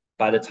it.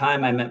 By the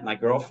time I met my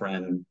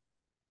girlfriend,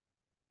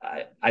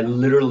 I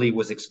literally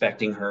was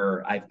expecting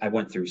her. I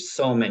went through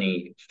so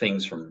many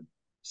things, from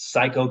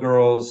psycho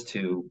girls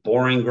to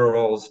boring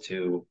girls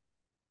to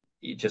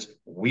just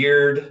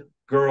weird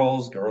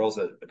girls,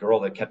 a girl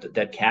that kept a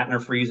dead cat in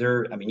her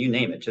freezer. I mean, you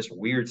name it, just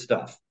weird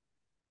stuff.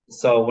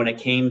 So when it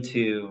came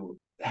to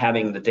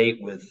having the date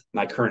with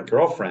my current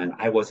girlfriend,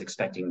 I was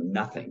expecting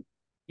nothing.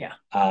 Yeah.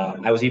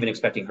 I was even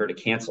expecting her to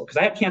cancel, because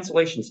I had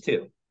cancellations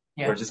too.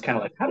 Yeah. Where it's just kind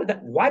of like,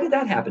 why did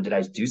that happen? Did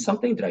I do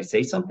something? Did I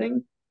say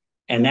something?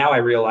 And now I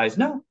realize,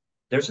 no,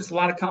 there's just a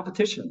lot of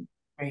competition.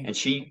 Right.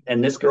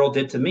 And this girl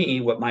did to me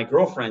what my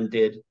girlfriend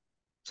did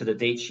to the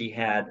date she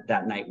had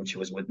that night when she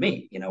was with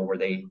me, where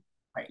they,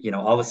 right.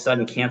 All of a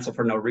sudden cancel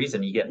for no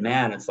reason. You get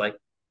mad. It's like,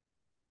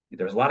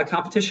 there's a lot of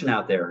competition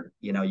out there.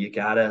 You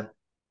got to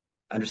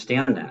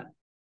understand that.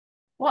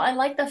 Well, I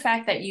like the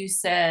fact that you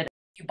said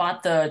you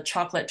bought the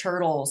chocolate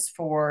turtles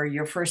for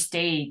your first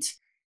date,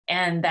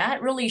 and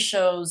that really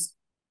shows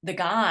the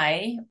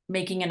guy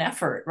making an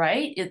effort,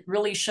 right? It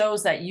really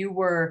shows that you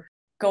were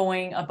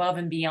going above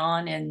and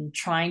beyond and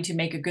trying to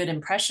make a good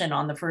impression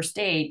on the first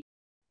date.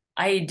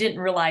 I didn't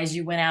realize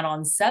you went out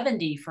on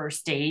 70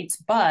 first dates,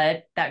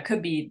 but that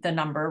could be the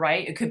number,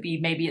 right? It could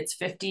be, maybe it's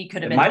 50,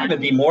 could have been. It might even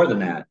be more than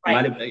that. Right. It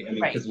might have been,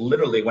 because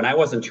literally when I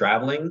wasn't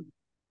traveling,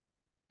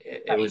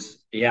 it was,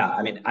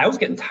 I was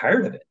getting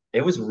tired of it.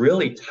 it was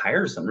really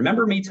tiresome.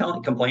 Remember me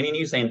complaining to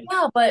you saying,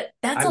 Yeah, but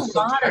that's a I'm so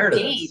lot of tired of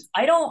dates. this.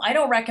 I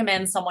don't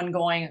recommend someone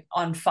going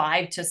on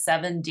 5 to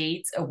 7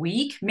 dates a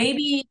week.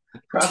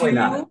 Probably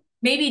not.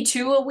 Maybe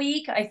two a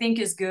week, I think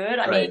is good.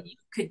 I mean, Right. you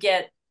could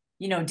get,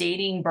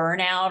 dating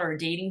burnout or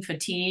dating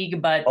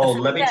fatigue, but the Oh,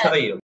 fact let me that tell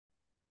you,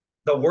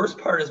 the worst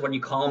part is when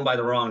you call them by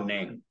the wrong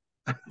name,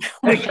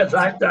 because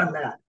I've done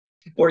that,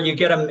 where you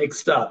get them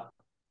mixed up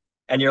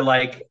and you're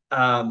like,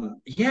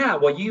 yeah,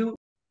 well,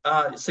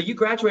 so you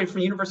graduated from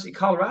the University of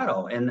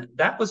Colorado, and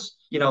that was,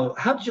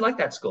 how did you like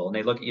that school? And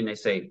they look at you and they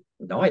say,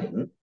 no, I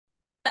didn't.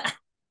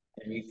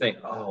 And you think,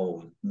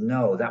 oh,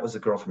 no, that was the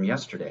girl from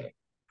yesterday.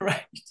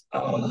 right.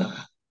 Oh,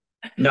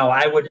 no,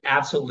 I would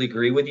absolutely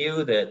agree with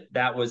you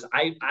that was,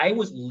 I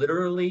was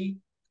literally,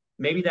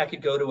 maybe that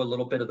could go to a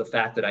little bit of the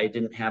fact that I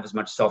didn't have as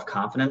much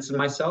self-confidence in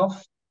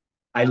myself.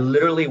 I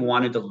literally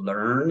wanted to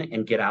learn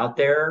and get out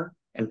there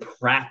and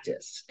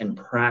practice and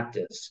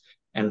practice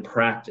and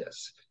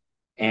practice.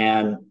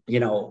 And,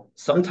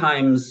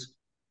 sometimes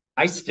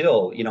I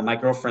still, my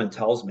girlfriend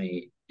tells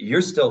me,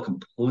 I'm still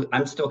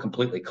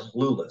completely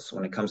clueless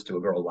when it comes to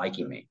a girl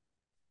liking me.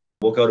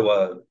 We'll go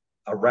to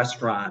a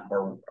restaurant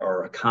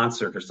or a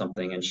concert or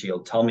something, and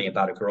she'll tell me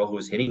about a girl who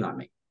was hitting on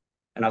me.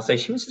 And I'll say,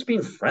 she was just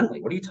being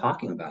friendly. What are you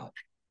talking about?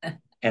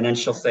 And then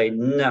she'll say,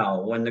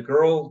 no, when the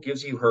girl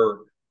gives you her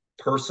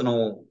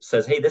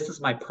says, hey, this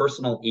is my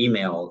personal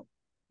email,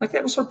 like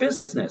that was her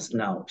business.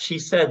 No, she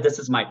said, this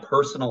is my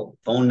personal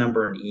phone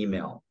number and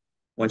email.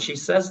 When she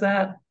says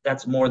that,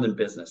 that's more than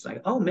business.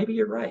 Like, oh, maybe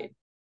you're right.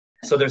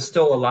 So there's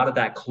still a lot of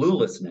that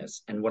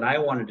cluelessness. And what I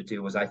wanted to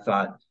do was I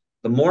thought,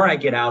 the more I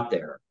get out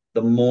there,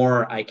 the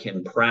more I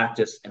can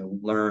practice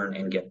and learn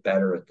and get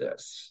better at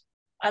this.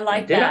 I And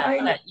like did that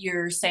I?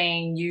 you're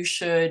saying you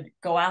should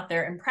go out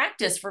there and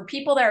practice for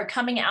people that are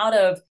coming out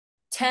of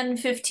 10,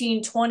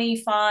 15,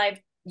 25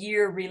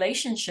 year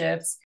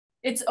relationships.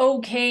 It's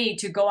okay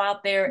to go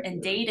out there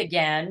and date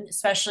again,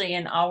 especially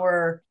in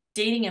our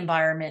dating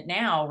environment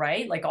now,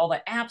 right? Like all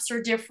the apps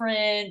are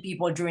different,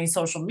 people are doing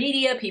social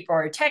media, people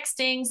are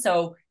texting.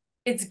 So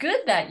it's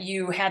good that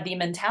you had the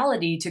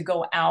mentality to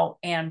go out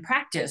and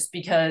practice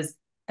because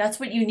that's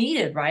what you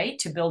needed, right?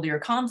 To build your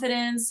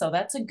confidence. So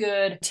that's a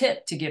good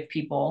tip to give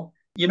people.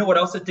 You know what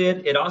else it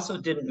did? It also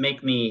didn't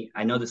make me,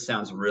 I know this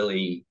sounds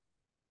really,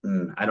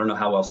 I don't know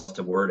how else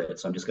to word it,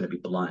 so I'm just going to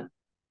be blunt.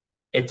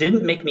 It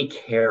didn't make me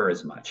care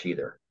as much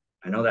either.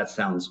 I know that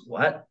sounds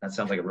what? That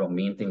sounds like a real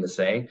mean thing to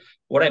say.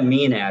 What I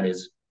get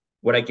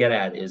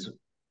at is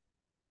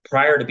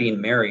prior to being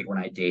married, when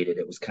I dated,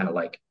 it was kind of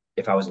like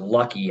if I was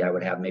lucky, I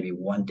would have maybe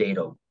one date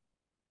a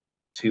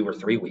 2 or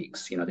 3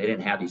 weeks. They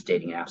didn't have these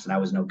dating apps, and I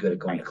was no good at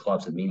going to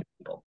clubs and meeting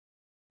people.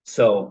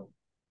 So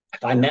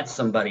if I met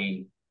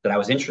somebody that I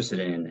was interested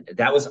in,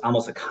 that was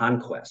almost a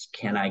conquest.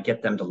 Can I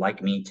get them to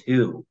like me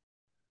too?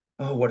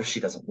 Oh, what if she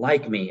doesn't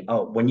like me?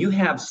 Oh, when you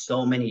have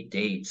so many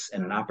dates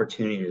and an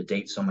opportunity to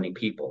date so many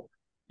people,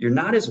 you're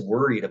not as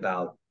worried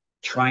about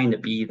trying to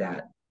be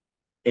that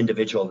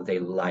individual that they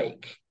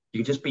like.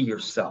 You just be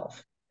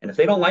yourself. And if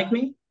they don't like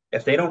me,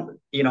 if they don't,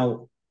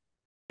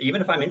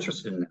 even if I'm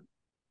interested in them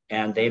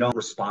and they don't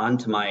respond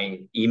to my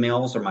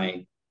emails or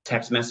my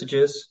text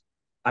messages,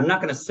 I'm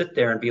not going to sit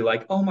there and be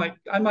like, oh my,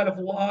 I might have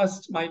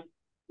lost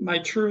my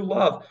true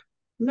love.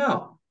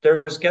 No,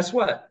 guess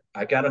what?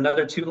 I got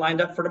another two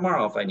lined up for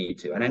tomorrow if I need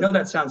to. And I know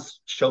that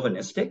sounds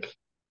chauvinistic,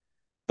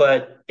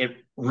 but it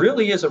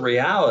really is a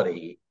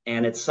reality.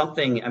 And it's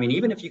something, I mean,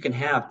 even if you can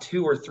have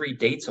 2 or 3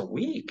 dates a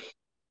week,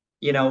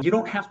 you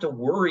don't have to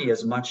worry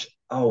as much.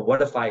 Oh,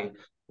 what if I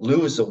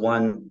lose the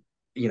one,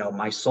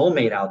 my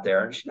soulmate out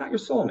there? She's not your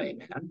soulmate,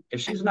 man.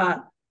 If she's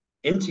not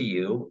into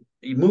you,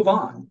 you move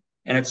on.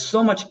 And it's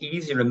so much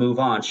easier to move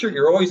on. Sure,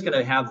 you're always going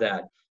to have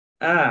that.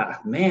 Ah,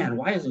 man,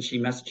 why isn't she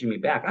messaging me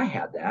back? I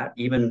had that,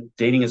 even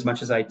dating as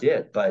much as I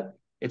did, but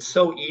it's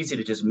so easy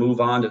to just move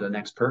on to the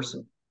next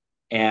person.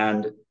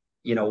 And,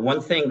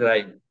 one thing that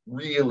I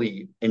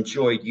really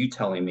enjoyed you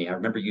telling me, I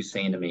remember you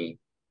saying to me,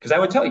 because I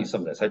would tell you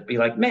some of this, I'd be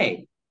like,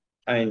 May,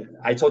 I mean,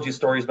 I told you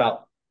stories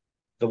about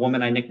the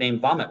woman I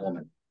nicknamed Vomit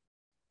Woman,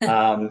 who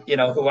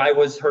I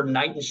was her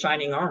knight in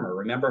shining armor.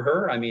 Remember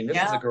her? I mean, this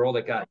is a Yeah. girl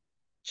that got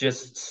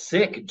just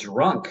sick,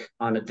 drunk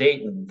on a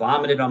date and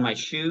vomited on my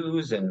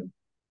shoes. And,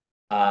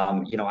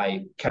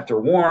 I kept her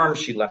warm.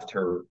 She left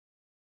her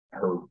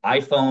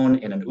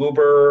iPhone in an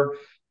Uber,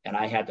 and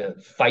I had to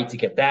fight to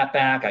get that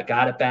back. I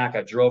got it back.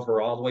 I drove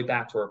her all the way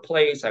back to her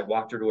place. I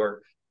walked her to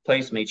her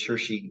place, made sure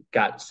she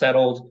got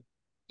settled,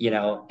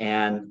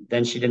 and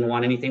then she didn't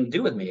want anything to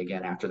do with me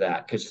again after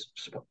that. Cause,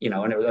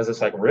 and it was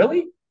just like,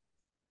 really?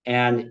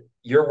 And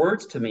your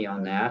words to me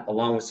on that,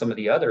 along with some of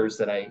the others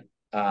that I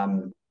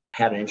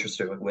had an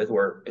interest with,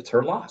 were it's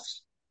her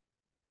loss.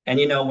 And,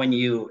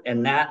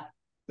 and that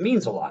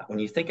means a lot when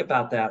you think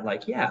about that,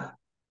 like, yeah,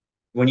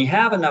 when you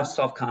have enough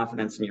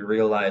self-confidence and you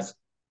realize,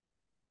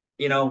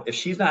 if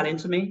she's not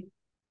into me,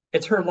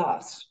 it's her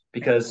loss.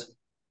 Because,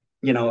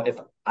 if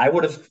I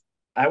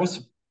was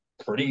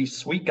a pretty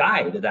sweet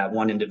guy to that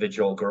one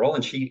individual girl,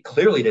 and she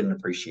clearly didn't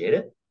appreciate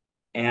it.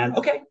 And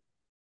okay,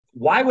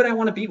 why would I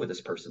want to be with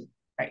this person?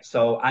 Right.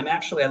 So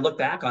I look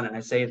back on it and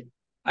I say,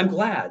 I'm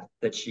glad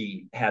that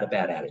she had a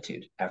bad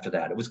attitude after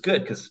that. It was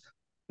good because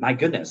my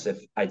goodness, if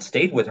I'd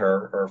stayed with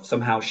her or if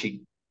somehow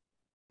she'd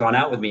gone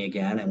out with me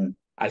again and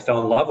I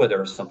fell in love with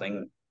her or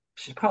something,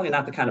 she's probably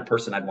not the kind of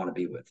person I'd want to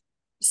be with.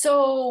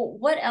 So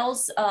what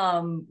else,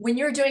 when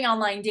you're doing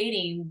online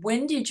dating,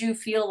 when did you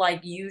feel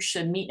like you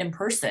should meet in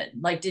person?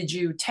 Like, did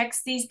you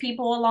text these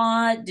people a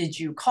lot? Did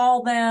you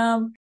call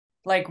them?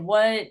 Like,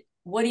 what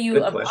do you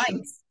Good question.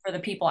 advise for the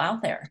people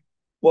out there?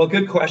 Well,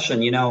 good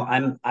question.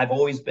 I've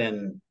always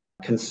been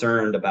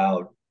concerned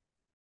about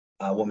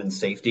women's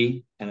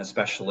safety, and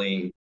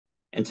especially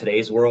in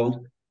today's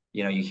world.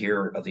 You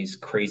hear of these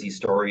crazy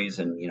stories,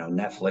 and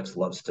Netflix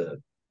loves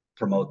to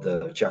promote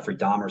the Jeffrey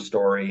Dahmer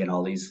story and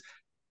all these.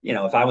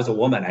 If I was a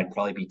woman, I'd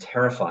probably be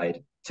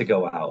terrified to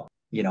go out.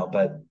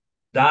 But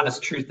the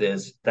honest truth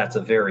is that's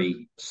a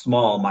very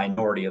small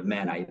minority of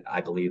men,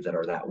 I believe, that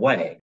are that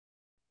way.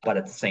 But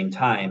at the same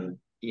time,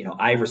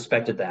 I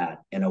respected that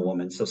in a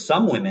woman. So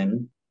some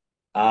women,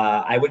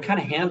 I would kind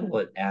of handle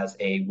it as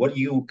what are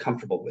you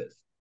comfortable with?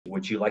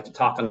 Would you like to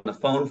talk on the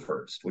phone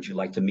first? Would you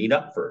like to meet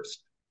up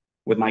first?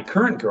 With my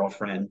current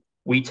girlfriend,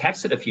 we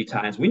texted a few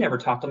times. We never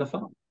talked on the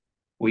phone.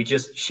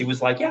 She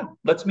was like, yeah,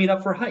 let's meet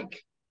up for a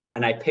hike.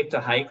 And I picked a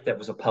hike that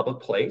was a public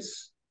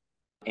place.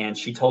 And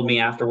she told me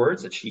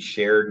afterwards that she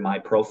shared my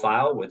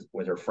profile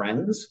with her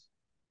friends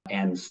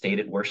and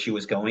stated where she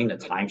was going, the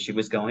time she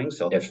was going.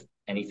 So if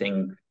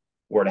anything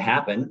were to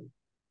happen,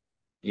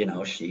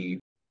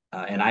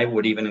 and I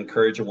would even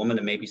encourage a woman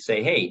to maybe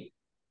say, hey,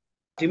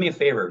 do me a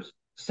favor,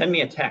 send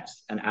me a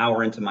text an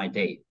hour into my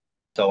date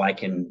so I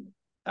can,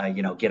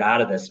 get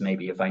out of this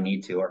maybe if I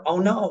need to, or, oh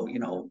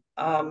no,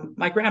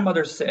 my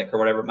grandmother's sick or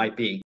whatever it might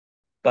be.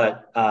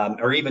 But,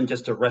 or even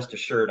just to rest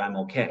assured I'm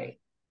okay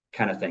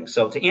kind of thing.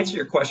 So to answer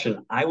your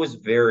question, I was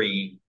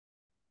maybe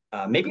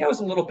I was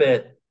a little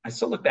bit, I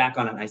still look back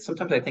on it. And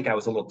sometimes I think I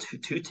was a little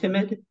too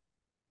timid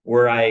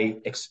where I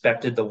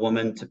expected the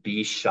woman to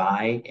be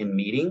shy in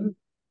meeting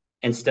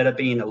instead of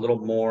being a little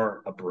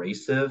more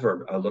abrasive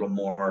or a little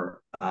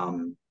more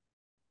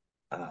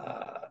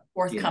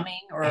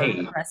Forthcoming or hey,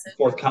 aggressive?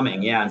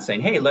 forthcoming, yeah, and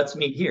saying, hey, let's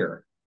meet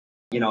here.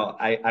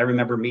 I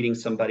remember meeting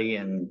somebody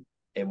and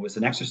it was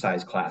an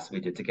exercise class we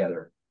did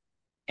together.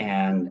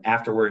 And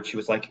afterwards she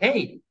was like,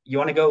 hey, you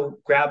want to go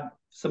grab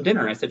some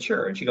dinner? And I said,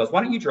 sure. And she goes,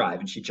 why don't you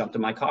drive? And she jumped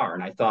in my car.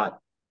 And I thought,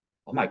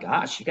 oh my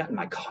gosh, she got in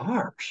my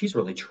car. She's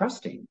really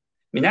trusting.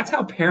 I mean, that's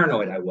how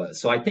paranoid I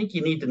was. So I think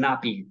you need to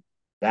not be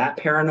that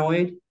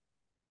paranoid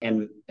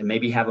and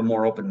maybe have a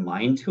more open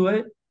mind to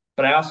it.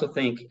 But I also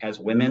think as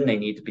women, they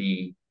need to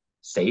be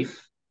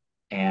safe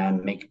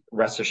and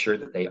rest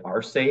assured that they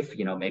are safe.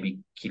 Maybe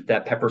keep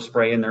that pepper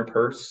spray in their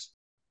purse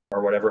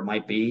or whatever it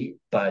might be.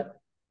 But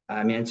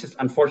I mean, it's just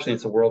unfortunately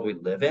it's a world we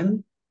live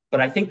in.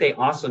 But I think they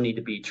also need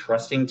to be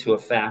trusting to a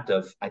fact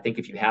of, I think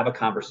if you have a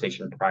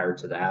conversation prior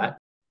to that,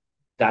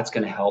 that's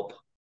going to help.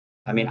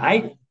 I mean,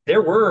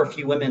 there were a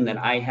few women that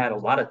I had a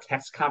lot of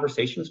text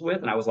conversations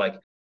with, and I was like,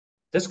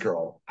 this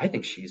girl, I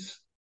think she's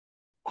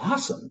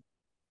awesome.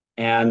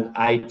 And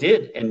I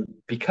did. And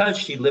because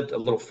she lived a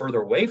little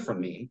further away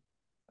from me,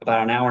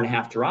 about an hour and a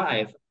half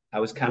drive, I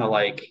was kind of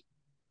like,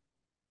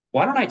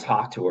 why don't I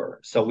talk to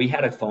her? So we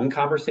had a phone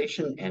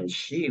conversation and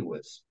she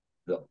was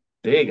the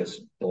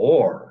biggest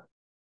bore.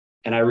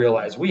 And I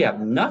realized we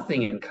have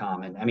nothing in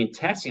common. I mean,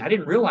 texting, I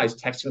didn't realize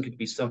texting could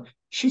be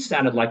she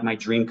sounded like my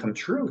dream come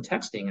true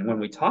texting. And when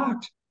we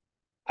talked,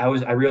 I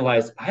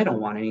realized I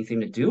don't want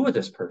anything to do with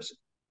this person.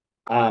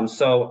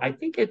 So I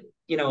think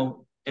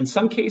in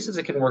some cases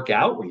it can work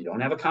out where you don't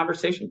have a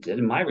conversation. It did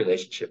in my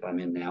relationship I'm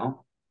in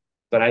now,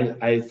 but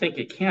I think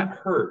it can't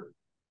hurt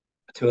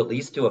to at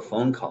least do a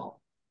phone call.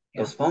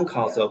 Yeah. Those phone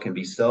calls though can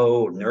be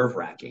so nerve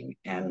wracking,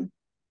 and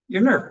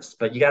you're nervous,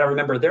 but you got to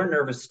remember they're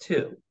nervous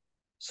too.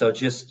 So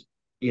just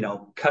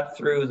cut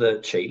through the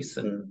chase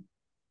and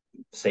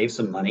save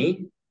some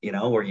money.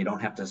 Where you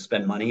don't have to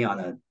spend money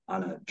on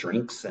a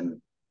drinks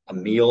and a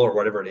meal or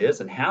whatever it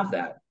is, and have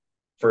that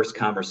first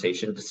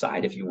conversation.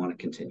 Decide if you want to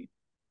continue.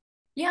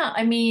 Yeah,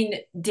 I mean,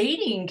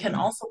 dating can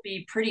also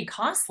be pretty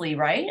costly,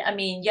 right? I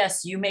mean,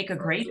 yes, you make a Oh,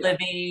 great yeah.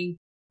 living,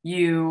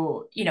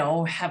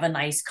 have a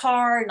nice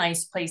car,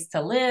 nice place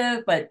to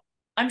live, but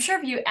I'm sure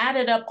if you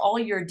added up all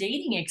your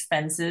dating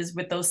expenses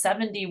with those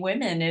 70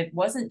 women, it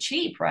wasn't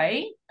cheap,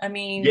 right? I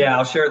mean, Yeah,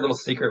 I'll share a little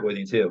secret with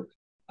you too.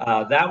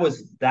 That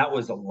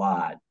was a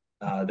lot.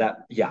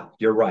 Yeah,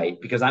 you're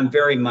right, because I'm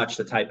very much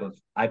the type of,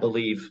 I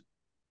believe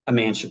a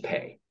man should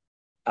pay.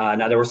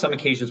 Now there were some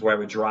occasions where I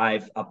would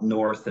drive up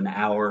north an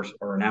hour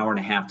or an hour and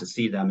a half to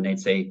see them, and they'd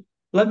say,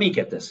 "Let me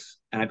get this,"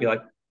 and I'd be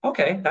like,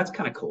 "Okay, that's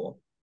kind of cool."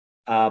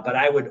 But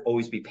I would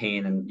always be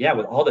paying, and yeah,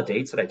 with all the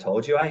dates that I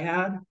told you I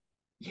had,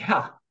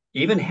 yeah,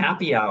 even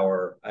happy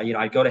hour.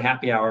 I'd go to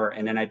happy hour,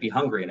 and then I'd be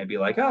hungry, and I'd be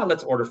like, "Oh,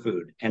 let's order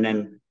food," and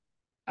then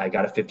I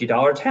got a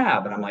 $50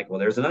 tab, and I'm like, "Well,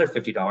 there's another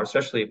 $50,"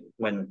 especially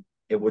when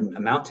it wouldn't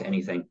amount to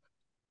anything.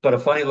 But a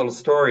funny little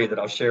story that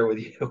I'll share with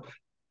you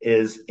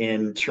is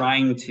in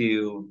trying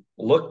to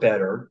look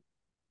better,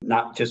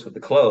 not just with the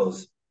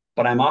clothes,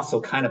 but I'm also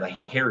kind of a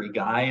hairy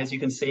guy, as you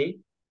can see.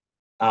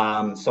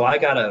 So I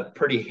got a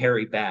pretty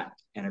hairy back,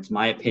 and it's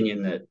my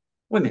opinion that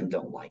women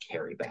don't like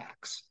hairy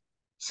backs.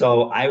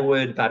 So I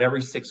would about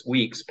every 6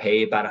 weeks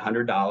pay about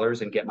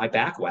 $100 and get my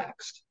back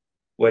waxed,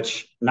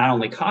 which not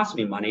only cost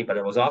me money, but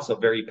it was also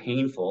very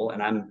painful.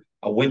 And I'm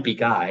a wimpy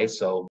guy,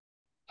 so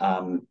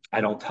I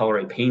don't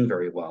tolerate pain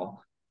very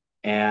well.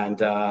 And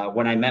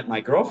when I met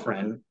my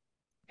girlfriend,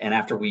 and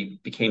after we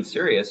became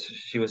serious,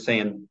 she was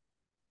saying,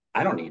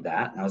 I don't need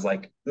that. And I was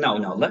like, no,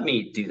 no, let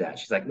me do that.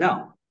 She's like,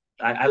 no,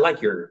 I like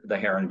the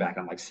hair on your back.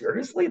 I'm like,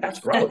 seriously? That's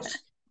gross.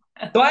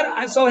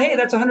 So hey,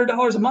 that's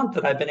 $100 a month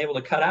that I've been able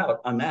to cut out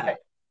on that.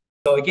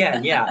 So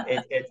again, yeah,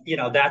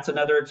 that's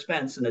another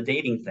expense in the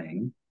dating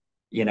thing,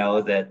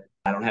 that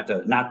I don't have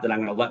to, not that I'm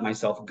going to let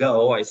myself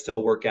go. I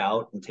still work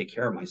out and take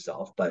care of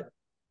myself, but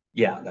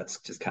yeah, that's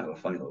just kind of a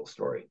funny little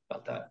story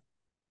about that.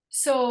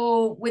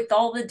 So, with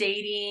all the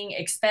dating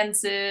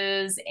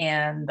expenses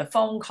and the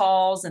phone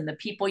calls and the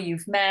people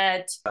you've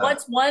met,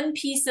 what's one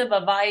piece of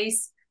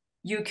advice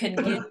you can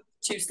give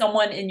to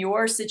someone in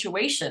your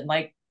situation,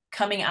 like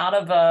coming out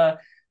of a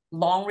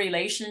long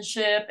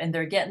relationship and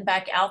they're getting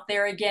back out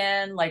there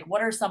again? Like,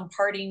 what are some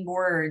parting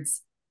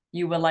words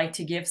you would like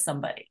to give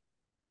somebody?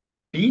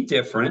 Be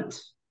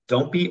different.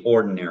 Don't be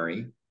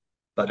ordinary,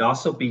 but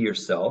also be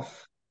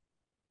yourself.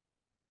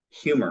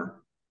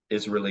 Humor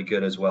is really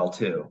good as well,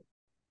 too.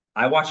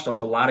 I watched a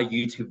lot of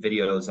YouTube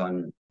videos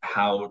on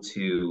how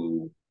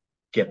to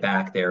get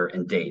back there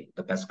and date,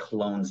 the best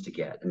colognes to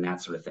get, and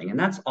that sort of thing. And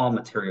that's all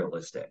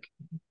materialistic.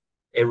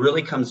 It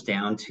really comes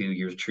down to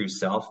your true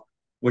self.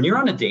 When you're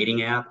on a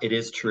dating app, it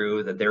is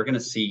true that they're going to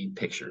see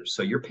pictures.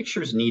 So your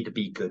pictures need to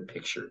be good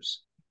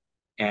pictures.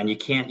 And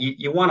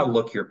you want to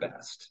look your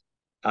best.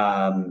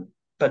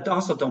 But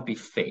also don't be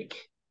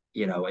fake.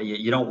 You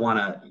don't want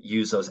to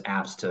use those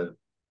apps to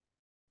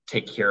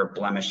take care of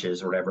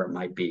blemishes or whatever it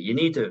might be.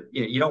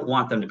 You don't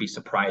want them to be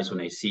surprised when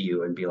they see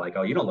you and be like,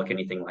 oh, you don't look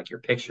anything like your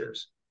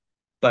pictures.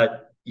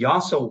 But you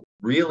also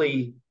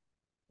really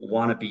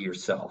want to be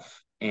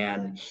yourself.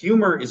 And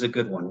humor is a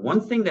good one.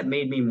 One thing that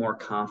made me more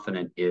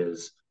confident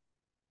is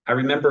I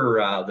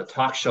remember the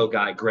talk show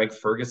guy, Greg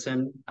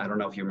Ferguson. I don't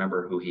know if you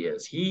remember who he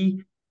is.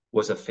 He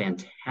was a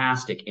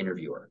fantastic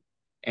interviewer,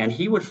 and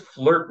he would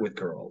flirt with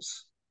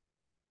girls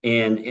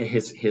and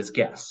his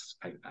guests,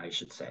 I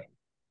should say,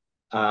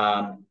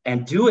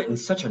 and do it in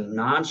such a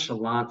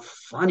nonchalant,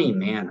 funny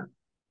manner.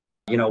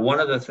 One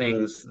of the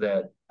things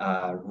that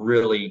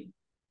really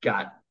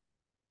got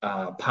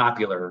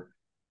popular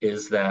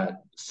is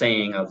that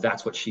saying of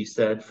 "that's what she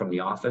said" from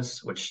The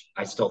Office, which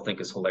I still think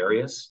is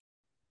hilarious.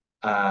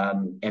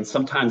 And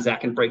sometimes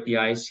that can break the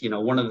ice.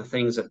 One of the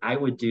things that I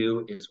would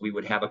do is we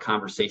would have a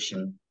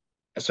conversation,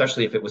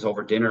 especially if it was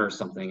over dinner or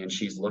something, and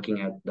she's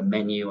looking at the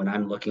menu and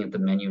I'm looking at the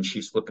menu and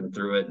she's flipping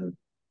through it, and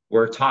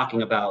we're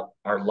talking about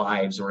our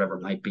lives or whatever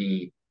it might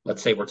be.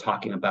 Let's say we're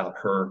talking about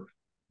her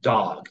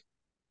dog,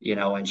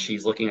 and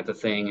she's looking at the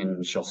thing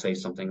and she'll say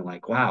something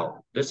like,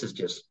 wow,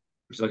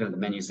 she's looking at the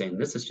menu saying,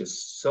 this is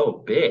just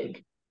so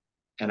big.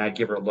 And I'd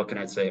give her a look and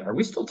I'd say, are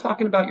we still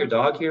talking about your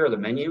dog here or the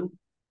menu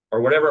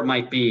or whatever it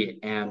might be?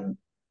 And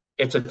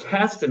it's a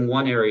test in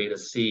one area to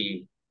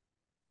see,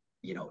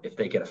 if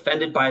they get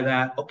offended by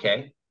that,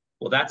 okay,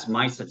 well, that's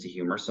my sense of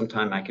humor.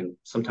 Sometimes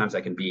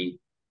I can be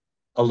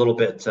a little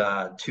bit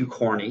too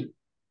corny,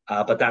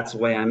 but that's the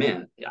way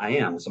I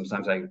am.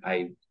 Sometimes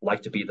I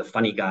like to be the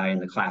funny guy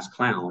and the class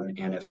clown.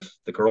 And if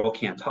the girl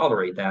can't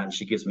tolerate that and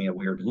she gives me a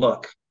weird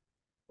look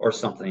or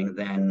something,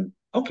 then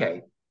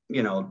okay,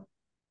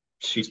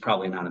 she's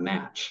probably not a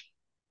match.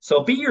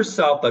 So be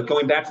yourself. But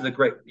going back to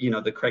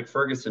the Craig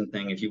Ferguson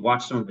thing, if you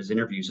watch some of his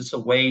interviews, it's a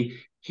way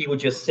he would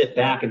just sit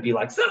back and be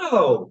like,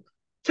 so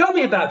tell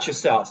me about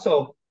yourself.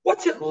 So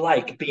what's it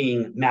like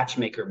being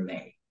matchmaker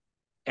May?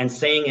 And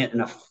saying it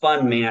in a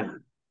fun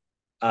manner,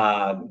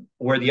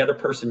 where the other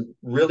person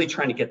really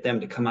trying to get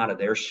them to come out of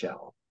their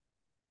shell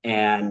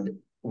and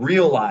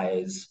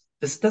realize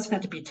this doesn't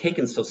have to be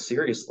taken so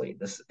seriously.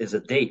 This is a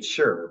date,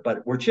 sure,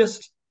 but we're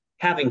just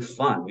having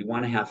fun. We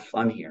want to have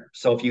fun here.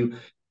 So if you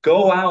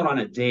go out on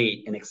a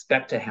date and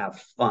expect to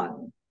have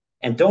fun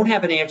and don't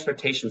have any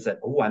expectations that,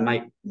 oh, I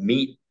might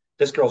meet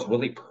this girl's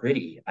really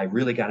pretty, I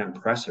really got to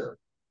impress her,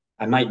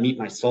 I might meet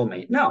my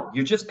soulmate. No,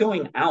 you're just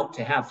going out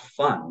to have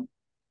fun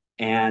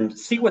and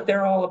see what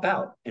they're all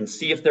about and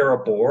see if they're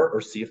a bore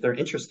or see if they're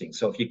interesting.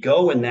 So if you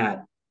go in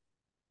that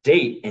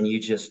date and you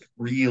just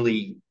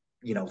really,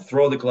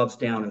 throw the gloves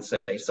down and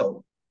say,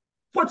 so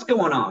what's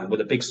going on,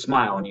 with a big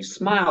smile, and you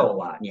smile a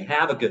lot and you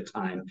have a good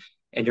time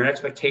and your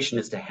expectation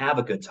is to have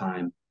a good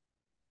time,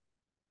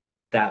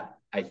 that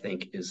I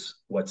think is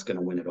what's going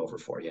to win it over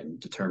for you and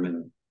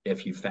determine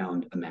if you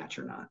found a match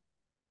or not.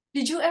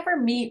 Did you ever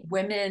meet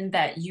women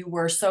that you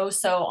were so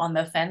on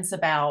the fence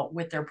about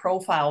with their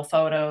profile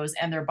photos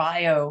and their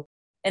bio?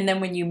 And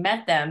then when you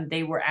met them,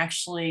 they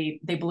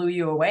blew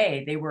you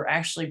away. They were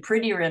actually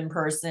prettier in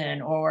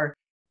person or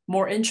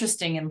more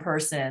interesting in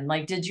person.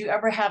 Like, did you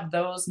ever have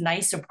those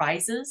nice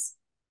surprises?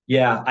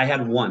 Yeah, I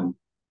had one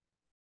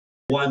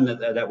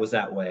that was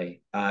that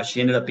way.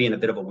 She ended up being a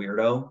bit of a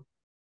weirdo.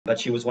 but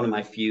she was one of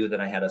my few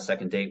that I had a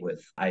second date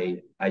with.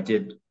 I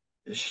did.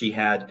 She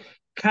had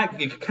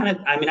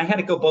I mean, I had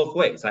to go both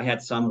ways. I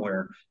had some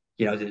where,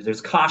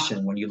 there's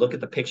caution when you look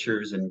at the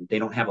pictures and they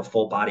don't have a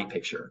full body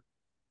picture.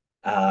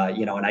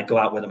 And I'd go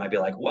out with them. I'd be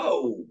like,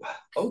 whoa,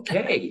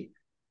 okay.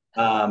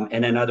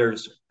 And then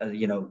others,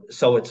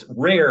 so it's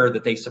rare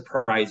that they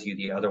surprise you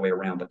the other way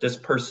around. But this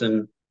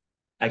person,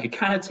 I could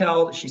kind of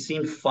tell she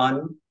seemed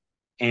fun,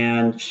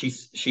 and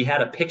she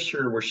had a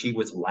picture where she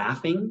was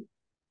laughing,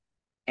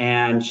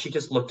 and she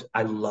just looked.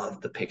 I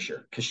loved the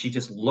picture because she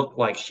just looked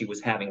like she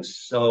was having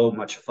so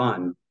much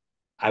fun.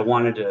 I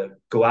wanted to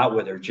go out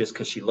with her just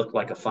because she looked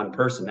like a fun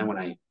person. Then when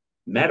I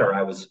met her,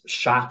 I was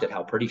shocked at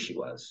how pretty she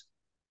was.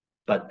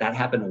 But that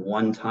happened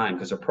one time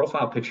because her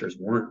profile pictures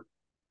weren't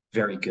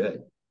very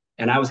good.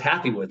 And I was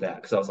happy with that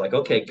because I was like,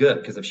 okay, good.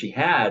 Because if she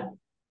had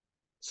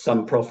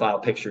some profile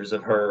pictures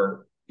of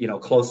her,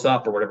 close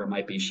up or whatever it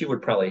might be,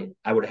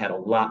 I would have had a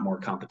lot more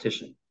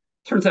competition.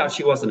 Turns out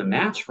she wasn't a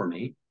match for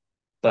me,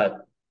 but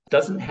it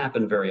doesn't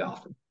happen very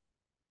often.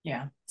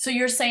 Yeah. So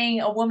you're saying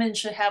a woman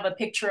should have a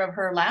picture of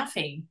her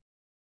laughing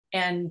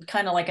and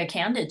kind of like a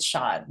candid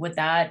shot. Would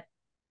that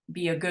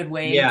be a good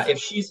way? Yeah, if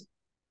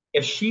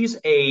she's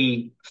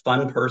a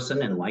fun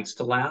person and likes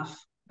to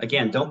laugh,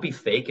 again, don't be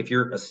fake. If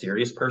you're a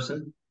serious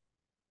person,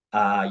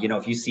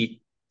 if you see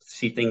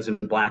things in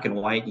black and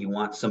white, you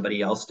want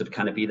somebody else to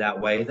kind of be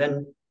that way, then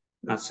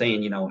I'm not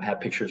saying, have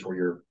pictures where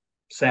you're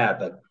sad,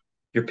 but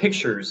your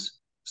pictures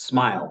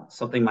smile.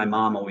 Something my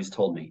mom always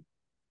told me,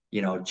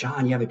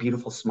 John, you have a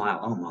beautiful smile.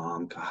 Oh,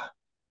 Mom, God.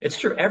 It's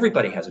true.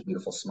 Everybody has a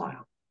beautiful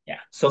smile. Yeah.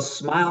 So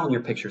smile in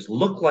your pictures.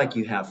 Look like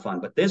you have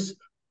fun. But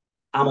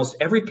almost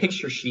every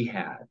picture she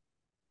had,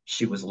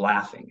 she was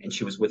laughing, and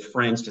she was with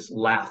friends just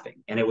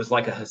laughing. And it was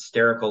like a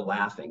hysterical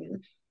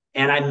laughing.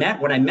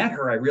 And when I met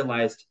her, I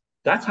realized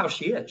that's how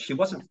she is. She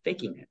wasn't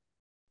faking it.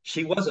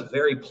 She was a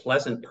very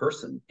pleasant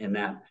person in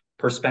that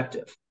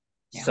perspective.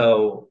 Yeah.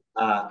 So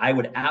I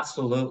would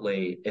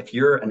absolutely, if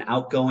you're an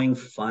outgoing,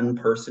 fun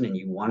person and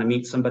you want to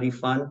meet somebody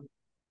fun,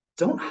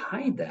 don't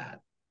hide that.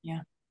 Yeah.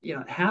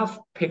 Have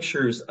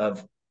pictures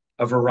of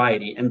a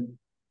variety, and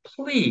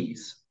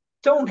please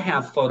don't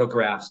have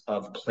photographs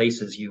of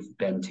places you've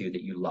been to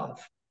that you love.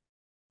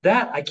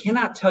 That I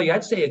cannot tell you.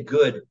 I'd say a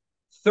good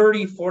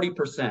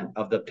 30-40%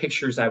 of the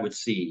pictures I would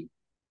see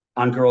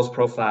on girls'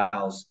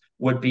 profiles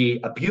would be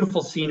a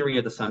beautiful scenery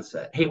of the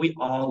sunset. Hey, we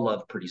all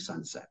love pretty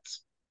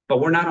sunsets, but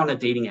we're not on a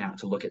dating app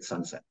to look at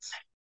sunsets.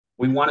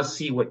 We want to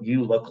see what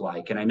you look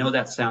like. And I know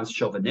that sounds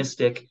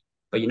chauvinistic,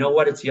 but you know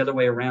what? It's the other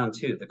way around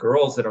too. The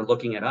girls that are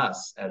looking at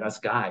us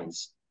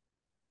guys,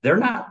 they're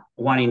not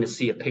wanting to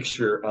see a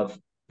picture of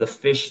the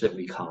fish that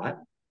we caught.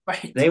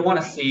 Right. They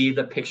want to see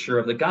the picture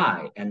of the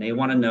guy, and they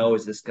want to know,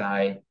 is this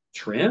guy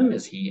trim?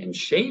 Is he in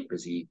shape?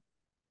 Is he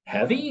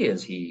heavy?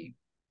 Is he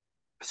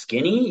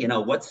skinny?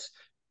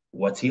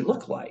 What's he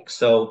look like?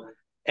 So,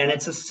 and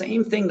it's the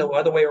same thing the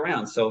other way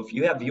around. So if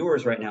you have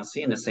viewers right now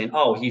seeing this saying,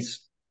 oh,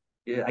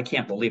 I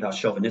can't believe how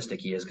chauvinistic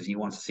he is because he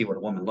wants to see what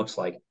a woman looks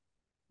like.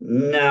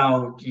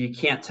 No, you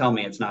can't tell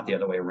me it's not the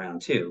other way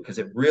around too, because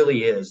it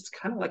really is. It's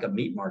kind of like a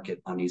meat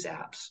market on these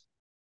apps.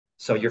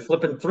 So you're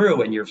flipping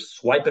through and you're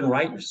swiping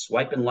right, you're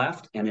swiping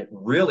left, and it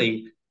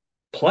really,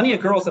 plenty of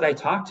girls that I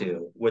talk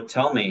to would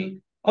tell me,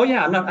 oh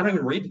yeah, I don't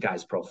even read the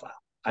guy's profile.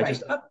 I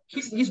just,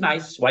 he's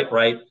nice, swipe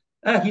right.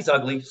 He's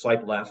ugly,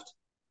 swipe left.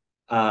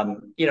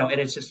 And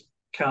it's just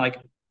kind of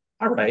like,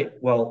 all right,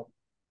 well,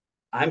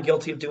 I'm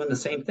guilty of doing the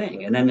same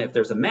thing. And then if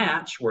there's a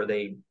match where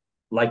they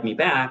like me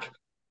back,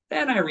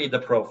 then I read the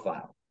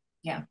profile.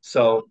 Yeah.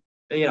 So,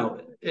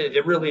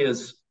 it really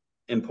is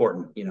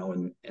important,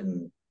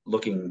 in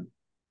looking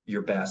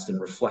your best and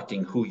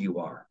reflecting who you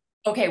are.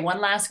 Okay, one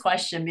last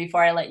question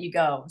before I let you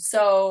go.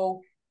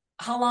 So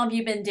how long have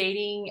you been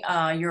dating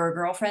your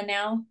girlfriend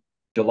now?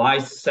 July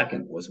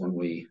 2nd was when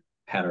we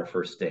had our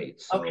first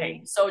date. So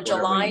okay, so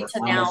July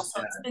to now,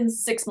 so it's been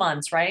 6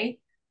 months, right?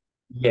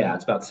 Yeah,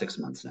 it's about 6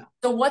 months now.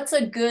 So what's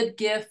a good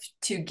gift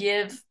to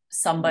give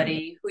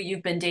somebody who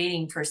you've been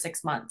dating for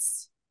 6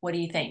 months? What do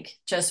you think?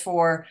 Just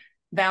for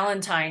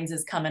Valentine's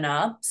is coming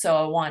up. So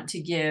I want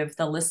to give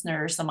the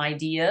listener some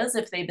ideas.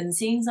 If they've been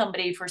seeing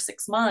somebody for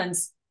 6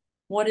 months,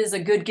 what is a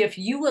good gift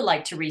you would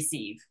like to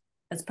receive?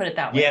 Let's put it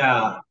that way.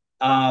 Yeah.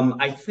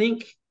 I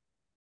think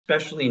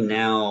especially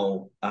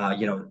now,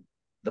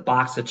 the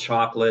box of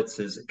chocolates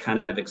is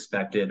kind of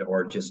expected,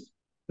 or just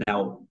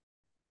now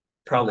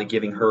probably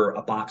giving her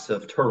a box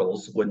of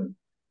turtles wouldn't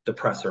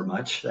depress her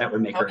much. That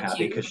would make her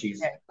happy because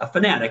she's a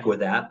fanatic with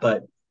that.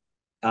 But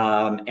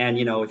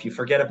if you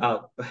forget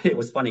about, it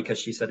was funny because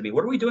she said to me,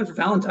 what are we doing for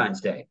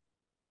Valentine's Day?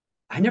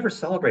 I never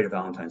celebrated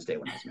Valentine's Day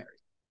when I was married.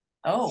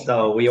 Oh.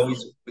 So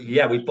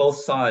we both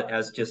saw it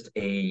as just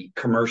a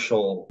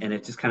commercial, and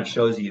it just kind of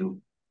shows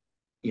you,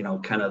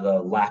 kind of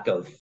the lack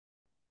of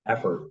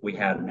effort we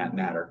had in that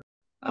matter.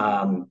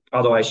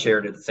 Although I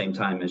shared at the same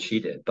time as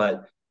she did.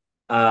 But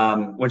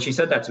when she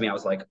said that to me, I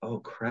was like, oh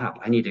crap,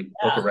 I need to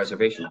book a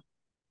reservation.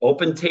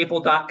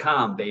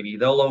 OpenTable.com, baby.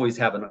 They'll always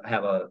have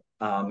a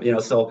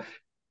so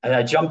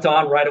I jumped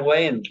on right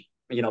away, and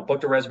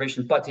booked a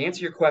reservation. But to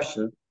answer your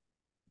question,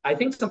 I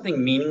think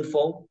something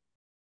meaningful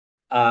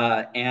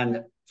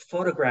and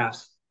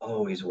photographs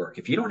always work.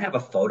 If you don't have a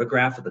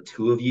photograph of the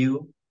two of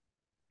you,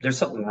 there's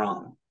something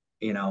wrong.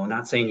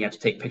 Not saying you have to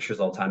take pictures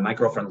all the time. My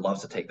girlfriend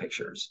loves to take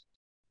pictures.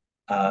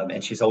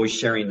 And she's always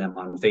sharing them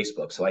on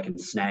Facebook so I can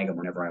snag them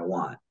whenever I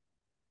want.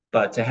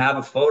 But to have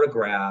a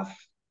photograph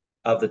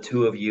of the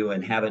two of you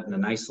and have it in a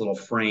nice little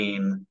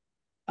frame,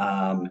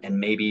 and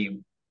maybe,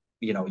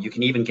 you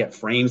can even get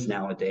frames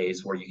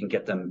nowadays where you can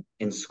get them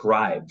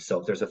inscribed.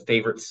 So if there's a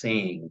favorite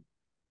saying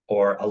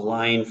or a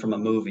line from a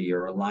movie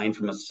or a line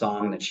from a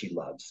song that she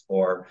loves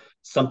or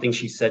something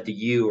she said to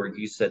you or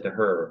you said to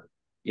her,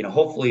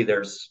 hopefully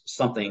there's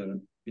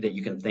something that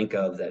you can think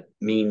of that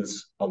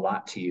means a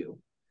lot to you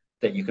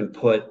that you can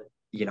put,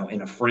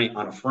 in a frame,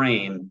 on a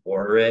frame,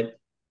 order it,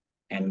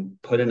 and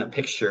put in a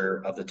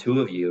picture of the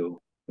two of you.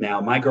 Now,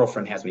 my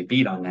girlfriend has me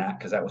beat on that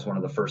because that was one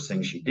of the first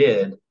things she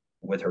did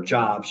with her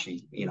job.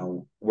 She,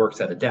 works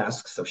at a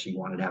desk, so she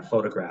wanted to have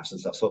photographs and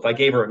stuff. So if I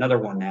gave her another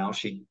one now,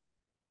 she'd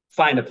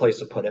find a place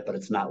to put it, but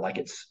it's not like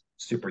it's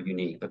super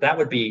unique. But that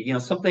would be,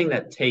 something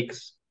that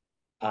takes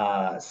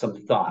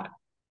some thought,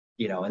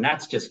 and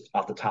that's just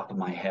off the top of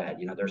my head.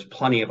 There's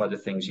plenty of other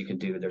things you can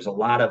do. There's a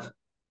lot of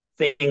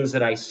things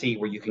that I see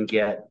where you can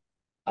get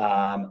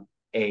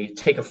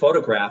take a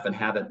photograph and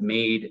have it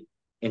made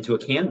into a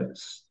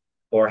canvas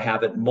or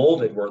have it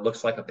molded where it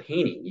looks like a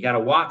painting. You got to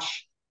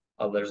watch.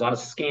 There's a lot of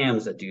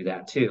scams that do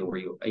that too,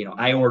 where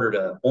I ordered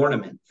an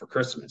ornament for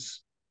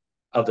Christmas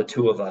of the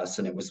two of us,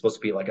 and it was supposed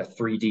to be like a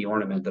 3D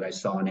ornament that I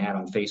saw an ad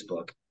on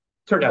Facebook.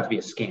 Turned out to be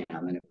a scam,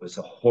 and it was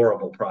a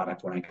horrible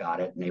product when I got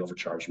it, and they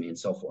overcharged me and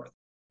so forth.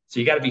 So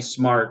you got to be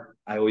smart.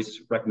 I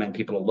always recommend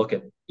people to look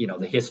at,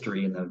 the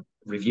history and the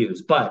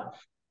reviews, but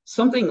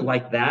something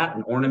like that,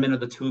 an ornament of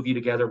the two of you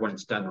together when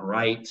it's done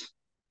right,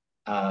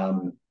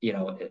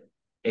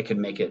 it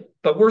can make it.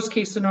 But worst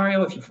case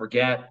scenario, if you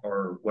forget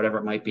or whatever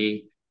it might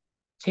be,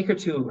 take her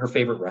to her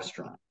favorite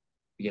restaurant,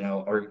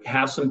 or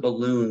have some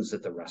balloons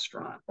at the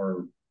restaurant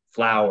or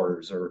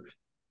flowers or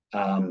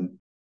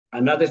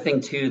another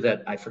thing too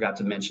that I forgot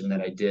to mention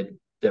that I did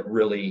that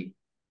really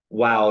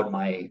wowed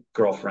my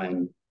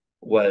girlfriend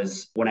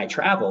was when I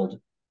traveled.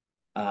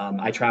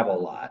 I travel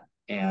a lot,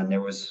 and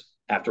there was,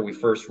 after we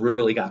first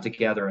really got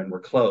together and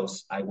were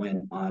close, I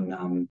went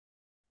on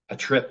a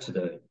trip to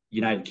the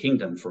United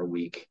Kingdom for a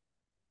week,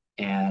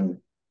 and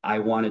I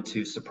wanted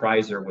to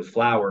surprise her with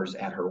flowers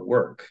at her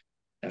work.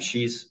 Now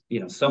she's,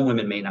 some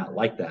women may not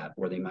like that,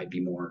 or they might be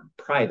more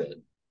private,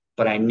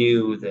 but I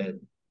knew that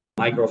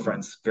my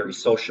girlfriend's very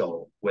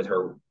social with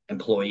her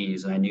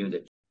employees, and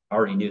I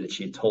already knew that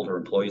she had told her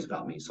employees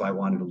about me. So I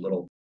wanted a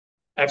little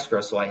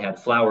extra. So I had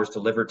flowers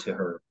delivered to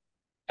her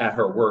at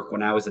her work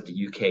when I was at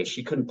the UK.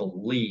 She couldn't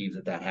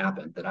believe that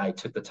happened, that I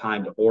took the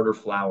time to order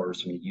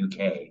flowers from the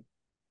UK.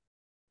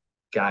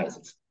 Guys,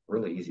 it's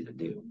really easy to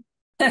do.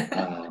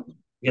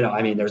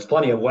 There's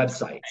plenty of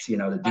websites, to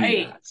do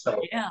that.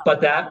 So, yeah.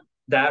 But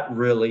that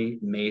really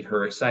made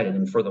her excited.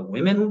 And for the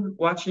women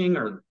watching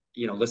or,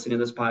 listening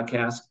to this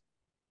podcast,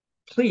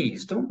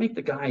 please don't make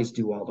the guys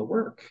do all the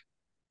work.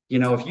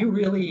 If you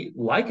really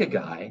like a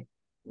guy,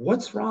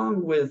 what's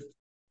wrong with,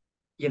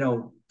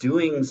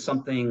 doing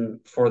something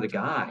for the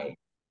guy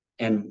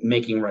and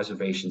making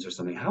reservations or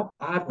something? How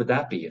odd would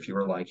that be if you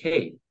were like,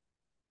 hey,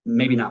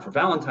 maybe not for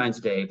Valentine's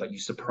Day, but you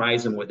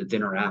surprise him with a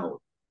dinner out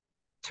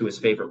to his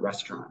favorite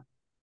restaurant.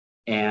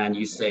 And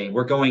you say,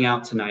 we're going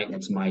out tonight and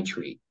it's my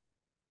treat.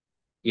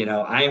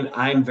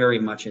 I'm very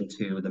much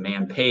into the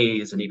man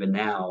pays. And even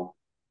now,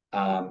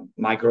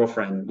 my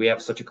girlfriend, we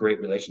have such a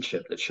great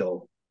relationship that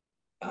she'll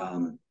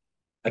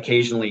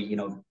occasionally,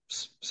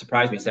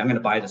 surprise me and say, I'm going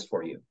to buy this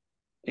for you.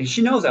 And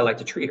she knows I like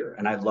to treat her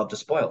and I'd love to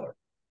spoil her.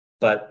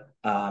 But,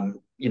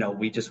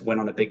 we just went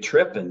on a big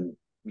trip and,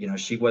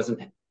 she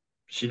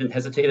didn't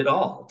hesitate at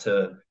all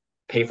to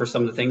pay for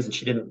some of the things. And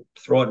she didn't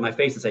throw it in my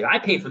face and say, I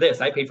paid for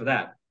this, I paid for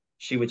that.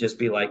 She would just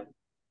be like,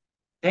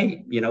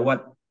 hey, you know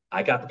what?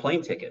 I got the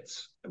plane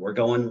tickets. We're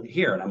going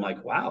here. And I'm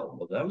like, wow,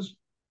 well, those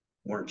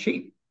weren't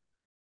cheap.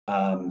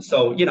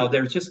 So,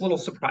 there's just little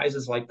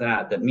surprises like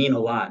that mean a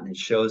lot. And it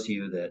shows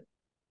you that,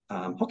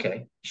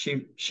 okay,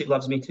 she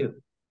loves me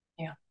too.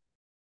 Yeah.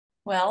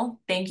 Well,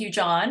 thank you,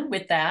 John,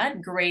 with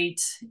that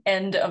great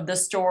end of the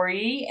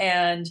story.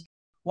 And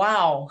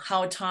wow,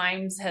 how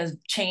times has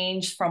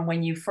changed from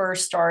when you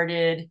first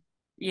started.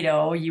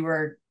 You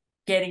were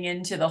getting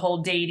into the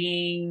whole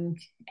dating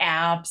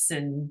apps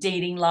and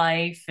dating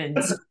life and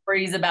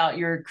stories about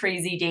your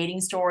crazy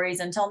dating stories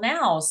until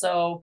now.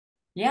 So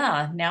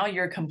yeah, now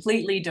you're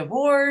completely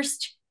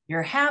divorced.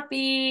 You're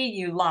happy.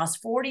 You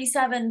lost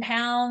 47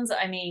 pounds.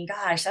 I mean,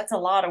 gosh, that's a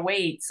lot of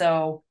weight.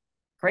 So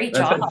great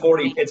job. Been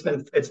 40.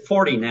 It's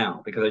 40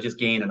 now because I just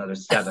gained another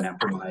 7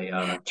 after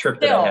my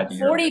trip that I had to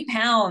Europe. 40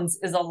 pounds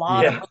is a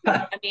lot of weight.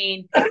 I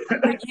mean,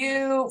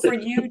 for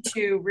you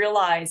to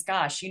realize,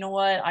 gosh, you know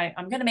what?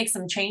 I'm going to make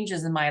some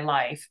changes in my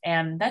life.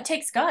 And that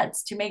takes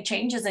guts to make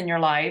changes in your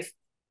life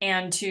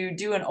and to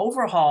do an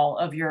overhaul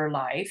of your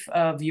life,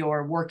 of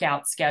your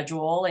workout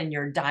schedule and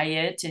your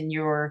diet and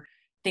your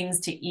things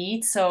to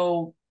eat.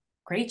 So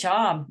great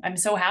job. I'm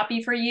so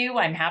happy for you.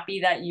 I'm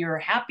happy that you're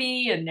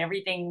happy and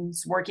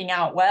everything's working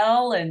out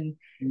well. And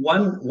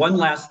One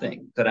last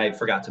thing that I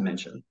forgot to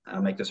mention.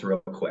 I'll make this real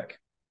quick.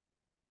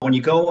 When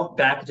you go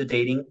back into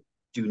dating,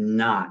 do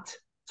not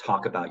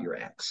talk about your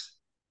ex.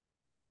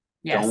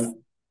 yes, Don't,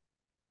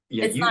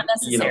 yeah, it's not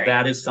necessary.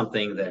 that is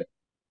something that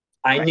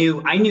I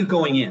knew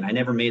going in. I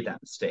never made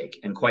that mistake.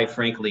 And quite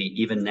frankly,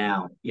 even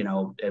now,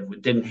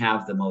 it didn't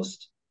have the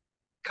most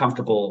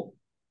comfortable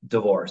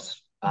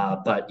divorce.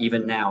 But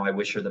even now, I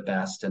wish her the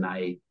best. And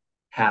I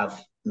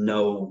have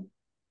no,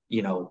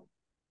 you know,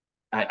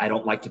 I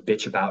don't like to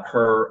bitch about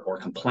her or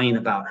complain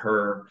about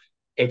her.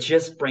 It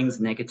just brings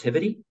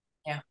negativity.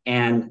 Yeah.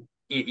 And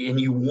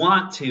you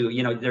want to,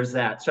 there's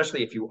that,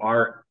 especially if you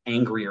are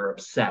angry or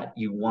upset,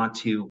 you want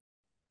to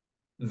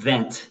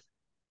vent.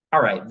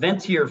 All right,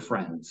 vent to your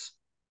friends.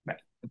 Right.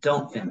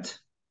 Don't vent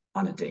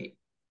on a date.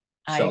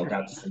 I So agree.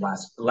 that's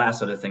the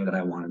last other thing that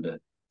I wanted to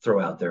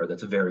throw out there.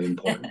 That's very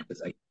important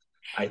because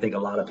I think a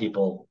lot of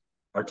people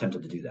are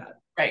tempted to do that.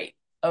 Right.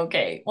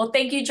 Okay. Well,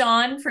 thank you,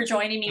 John, for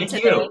joining me Thank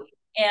today. you.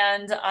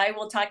 And I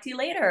will talk to you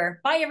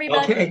later. Bye,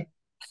 everybody. Okay.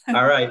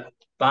 All right.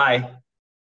 Bye.